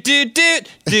 like, do do do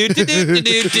do do do do do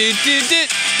do do.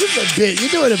 This is a bit. You're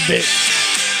doing a bit.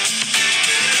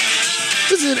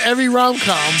 This is in every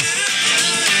rom-com.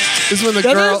 This is when the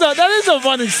girl. That is a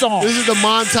running song. This is the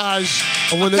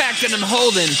montage of when the. Packed and I'm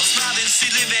holding.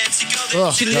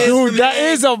 Oh, Dude, that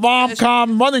is a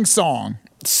rom-com running song.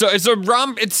 So it's a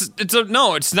rom. It's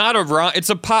not a rom. It's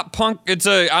a pop punk. I'm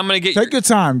gonna get. Take your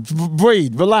time.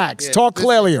 Breathe. Relax. Talk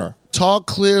clearlier. Talk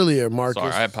clearlier, Marcus.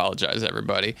 Sorry, I apologize,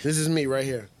 everybody. This is me right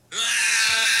here.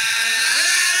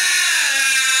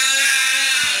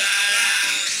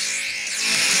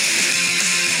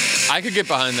 I could get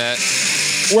behind that.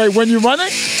 Wait, when you're running?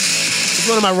 It's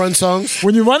one of my run songs.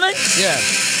 When you're running? Yeah.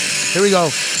 Here we go.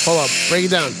 Hold up. Break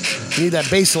it down. You need that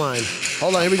bass line.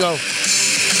 Hold on. Here we go.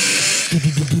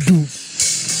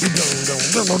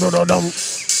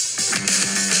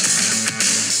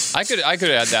 I could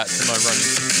add that to my running.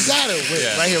 You got it. Wait,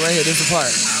 Yeah. right here. This is the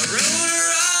part.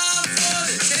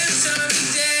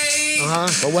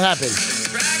 But what happened?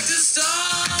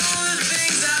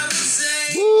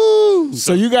 Woo!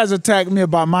 So you guys attacked me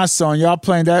about my song. Y'all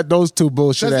playing those two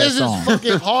bullshit ass This is songs.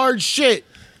 fucking hard shit.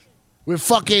 With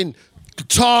fucking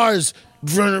guitars,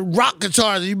 rock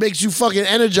guitars. It makes you fucking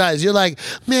energized. You're like,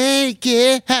 make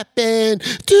it happen.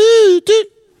 Do, do.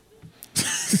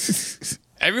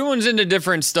 Everyone's into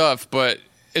different stuff, but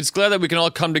it's glad that we can all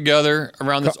come together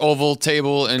around this oval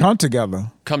table and Come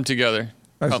together. come together.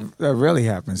 That really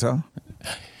happens, huh?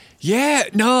 Yeah,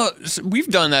 no, we've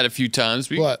done that a few times.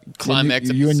 We What? climax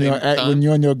When you at the and same time. when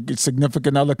you and your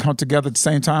significant other come together at the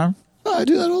same time? Oh, I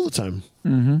do that all the time.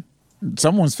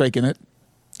 Someone's faking it.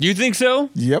 You think so?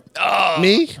 Yep.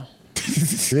 Me? You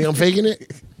think I'm faking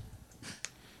it?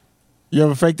 You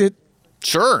ever faked it?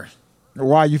 Sure.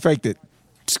 Why you faked it?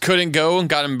 Just couldn't go and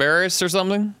got embarrassed or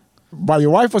something. By your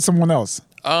wife or someone else?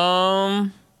 A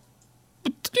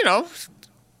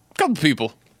couple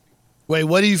people Wait,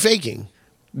 what are you faking?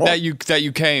 that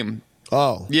you came.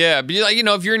 Oh. Yeah, but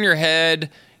if you're in your head,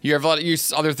 you have a lot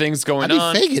of other things How going do you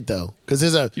on. fake it though? Because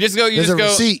there's a You just go.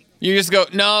 receipt. You just go.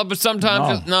 No, but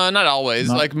sometimes, No. not always.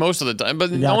 No. Like most of the time,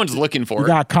 but no got- one's looking for You it.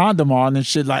 got a condom on and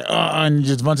shit like, and you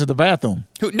just run to the bathroom.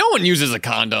 No one uses a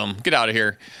condom. Get out of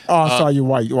here. Oh, I'm sorry, you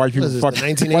white people is this, fuck. the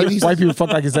 1980s? White people fuck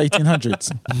like it's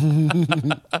 1800s.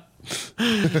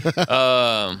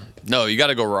 No, you got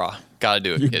to go raw. Got to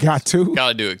do it. You kids. got to? Got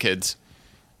to do it, kids.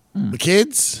 The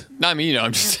kids? Not me.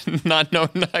 I'm just not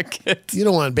kids. You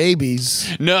don't want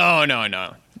babies. No.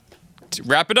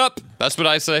 Wrap it up. That's what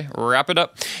I say. Wrap it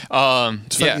up. It's funny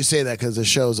Yeah. you say that because the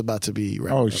show's about to be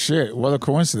wrapped Oh up. shit! What a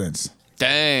coincidence.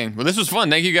 Dang. Well, this was fun.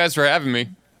 Thank you guys for having me.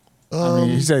 I mean,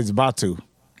 he said it's about to.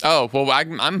 Oh well,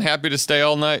 I'm happy to stay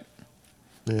all night.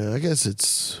 Yeah, I guess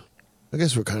it's I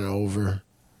guess we're kind of over.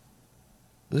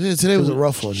 Yeah, today was a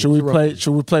rough one. Should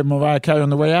we play Mariah Carey on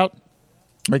the way out?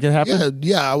 Make it happen?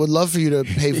 Yeah, I would love for you to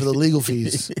pay for the legal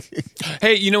fees.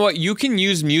 Hey, you know what? You can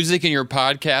use music in your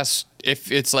podcast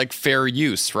if it's like fair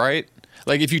use, right?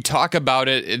 Like if you talk about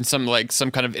it in some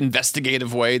kind of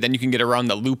investigative way, then you can get around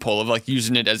the loophole of like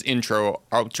using it as intro,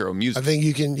 outro music. I think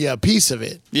you can, a piece of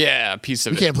it. Yeah, a piece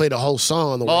of You it. can't play the whole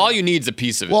song on the way. Well, all you need is a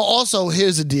piece of it. Well, also,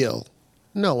 here's the deal.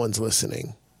 No one's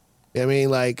listening. I mean,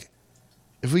 like,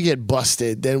 if we get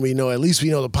busted, then at least we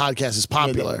know the podcast is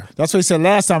popular. That's what he said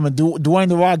last time. And Dwayne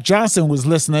The Rock Johnson was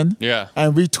listening. Yeah.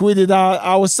 And retweeted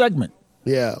our segment.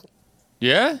 Yeah.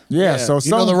 Yeah? Yeah. So you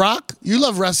know The Rock? You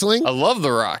love wrestling. I love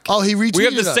The Rock. Oh, he retweeted We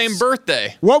have the us. same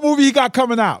birthday. what movie he got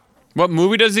coming out? What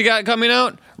movie does he got coming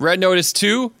out? Red Notice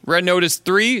 2, Red Notice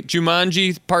 3,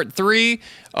 Jumanji Part 3,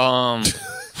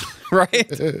 right?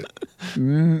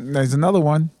 There's another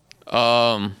one.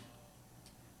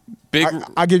 Big.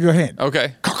 I'll give you a hint.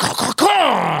 Okay.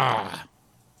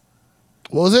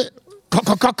 What was it?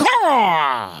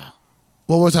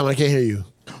 One more time. I can't hear you.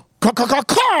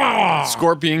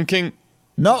 Scorpion King.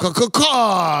 No. What What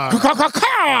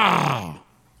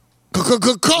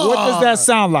does that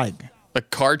sound like? A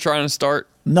car trying to start.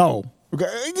 No.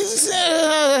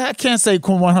 I can't say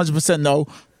 100% no.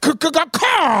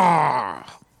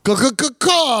 Do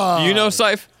you know,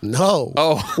 Syph? No.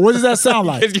 Oh. What does that sound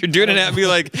like? If you're doing it at me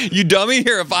like, you dummy,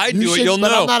 here, if I do it, you'll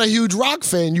but know. I'm not a huge rock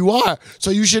fan. You are.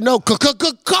 So you should know. Is it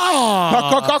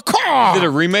a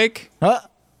remake? Huh?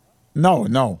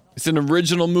 No. It's an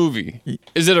original movie.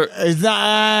 Is it a... It's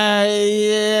not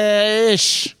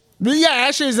ish. Yeah,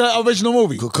 actually, it's an original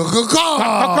movie.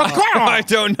 I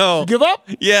don't know. Give up?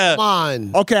 Yeah. Come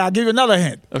on. Okay, I'll give you another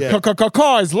hint. Okay.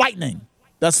 Car is lightning.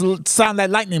 That's the sound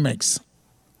that lightning makes.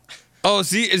 Oh,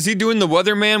 is he doing the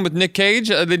Weatherman with Nick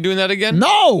Cage? Are they doing that again?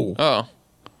 No. Oh.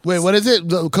 Wait, what is it?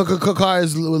 The car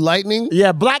is with lightning?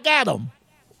 Yeah, Black Adam.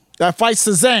 That fights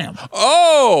Shazam.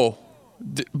 Oh!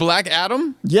 Black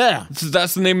Adam? Yeah. So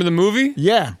that's the name of the movie?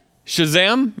 Yeah.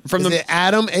 Shazam? Is it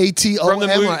Adam, A-T-O-M, From the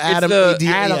movie- or it's Adam, the-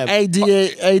 A-D-A-M? Adam,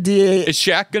 A-D-A. Is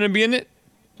Shaq going to be in it?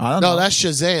 I don't No, know. that's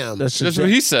Shazam. That's That's what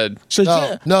he said.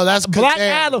 Shazam. No, that's Black Kazam.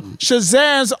 Adam.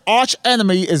 Shazam's arch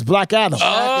enemy is Black Adam.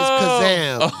 That is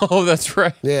Kazam. Oh, that's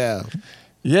right. Yeah.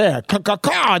 Yeah.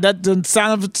 Car. That's the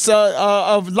sound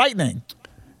of lightning.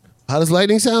 How does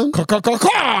lightning sound? Car.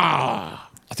 I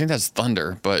think that's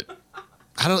thunder, but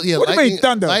I don't. Yeah. What do you mean,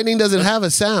 thunder? Lightning doesn't have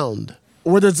a sound.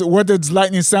 What does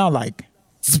lightning sound like?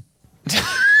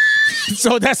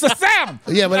 So that's the sound.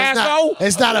 Yeah, but asshole.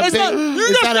 it's not a big. You It's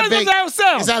just not a said it big. doesn't have a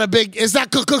sound. It's not a big. It's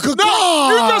not. No, you just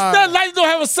said lightning don't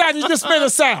have a sound. You just made a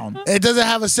sound. It doesn't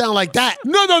have a sound like that.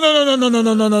 No.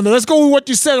 Let's go with what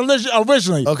you said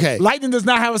originally. Okay. Lightning does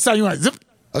not have a sound. You went zip.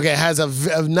 Okay, it has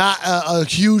not a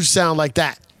huge sound like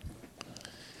that.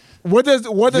 What does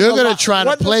You're gonna try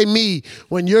to play me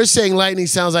when you're saying lightning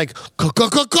sounds like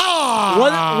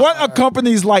What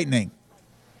accompanies lightning?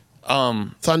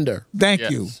 thunder. Thank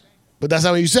Yes. you. But that's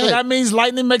not what you So said. that means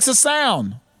lightning makes a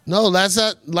sound. No, that's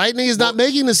not. Lightning is not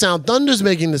making the sound. Thunder's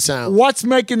making the sound. What's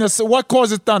making this? What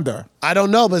causes thunder? I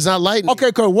don't know, but it's not lightning.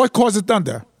 Okay, cool. What causes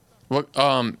thunder? what?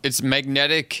 It's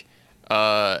magnetic.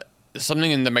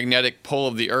 Something in the magnetic pull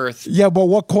of the Earth. Yeah, but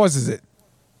what causes it?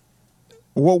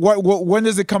 What when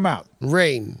does it come out?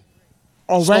 Rain.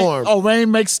 Oh, Storm.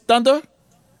 Rain makes thunder?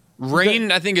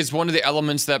 Rain, I think, is one of the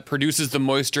elements that produces the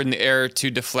moisture in the air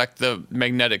to deflect the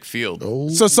magnetic field. Oh.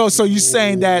 So you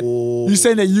saying that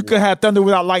you could have thunder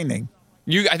without lightning?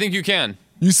 I think you can.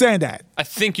 You saying that? I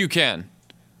think you can.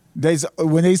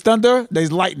 When there's thunder,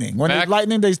 there's lightning. When Mac? there's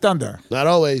lightning, there's thunder. Not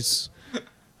always.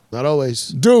 Not always.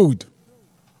 Dude,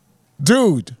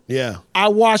 Yeah. I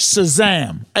watch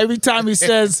Shazam. Every time he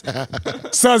says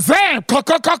Shazam,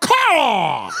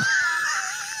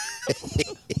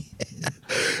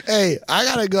 Hey, I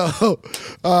gotta go.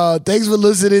 Thanks for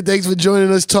listening. Thanks for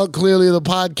joining us. Talk Clearly of the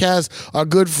podcast. Our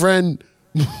good friend.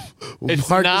 It's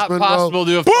Marcus not Monroe. possible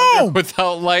to have Boom! thunder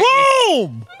without lightning.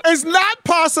 boom! It's not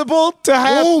possible to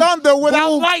have Boom! thunder without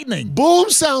Boom! lightning. Boom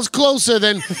sounds closer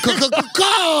than You're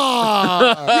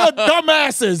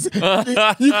dumbasses.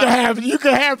 You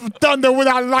can have thunder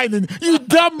without lightning. You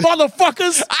dumb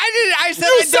motherfuckers. I said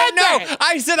You I said don't know. that.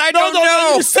 I said I No, don't no, know.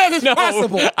 no. You said it's No,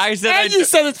 possible. I said and you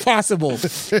said it's possible.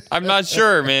 I'm not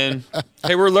sure, man.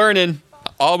 Hey, we're learning.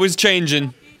 Always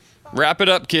changing. Wrap it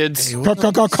up, kids. this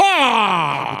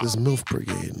MILF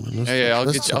Brigade. Man. Hey, I'll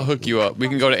hook you up. We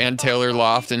can go to Ann Taylor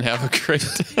Loft and have a great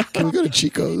Can we go to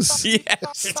Chico's?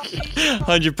 Yes.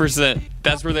 100%.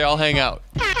 That's where they all hang out.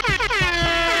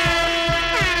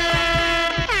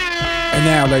 And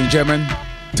now, ladies and gentlemen,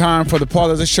 time for the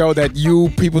part of the show that you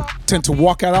people tend to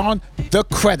walk out on, the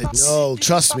credits. No,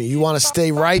 trust me. You want to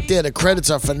stay right there. The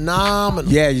credits are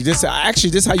phenomenal. Yeah, this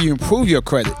is how you improve your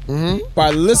credit.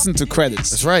 By listening to credits.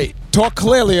 That's right. Talk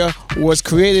Clearly was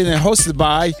created and hosted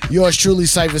by Yours truly,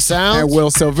 Cypher Sounds. and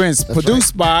Will Sylvans.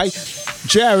 Produced by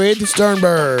Jared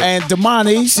Sternberg. and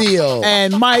Damani Seal.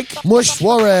 and Mike. Mush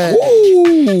Suarez.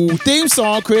 Ooh, theme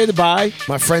song created by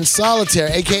My friend Solitaire,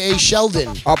 a.k.a.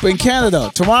 Sheldon. up in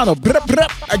Canada, Toronto.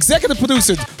 Executive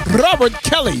producer Robert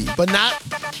Kelly. But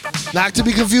not to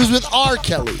be confused with R.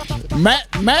 Kelly.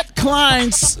 Matt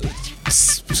Klein's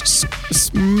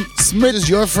Smith Is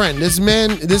your friend. This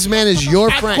man is your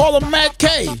I friend. call him Matt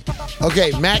K.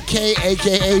 Okay, Matt K,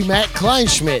 a.k.a. Matt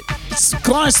Kleinschmidt.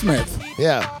 Kleinsmith.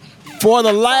 Yeah. For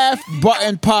the Laugh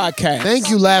Button Podcast. Thank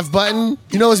you, Laugh Button.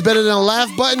 You know what's better than a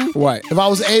laugh button? What? If I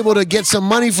was able to get some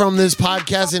money from this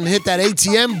podcast and hit that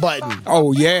ATM button.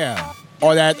 Oh yeah.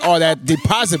 Or that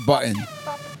deposit button.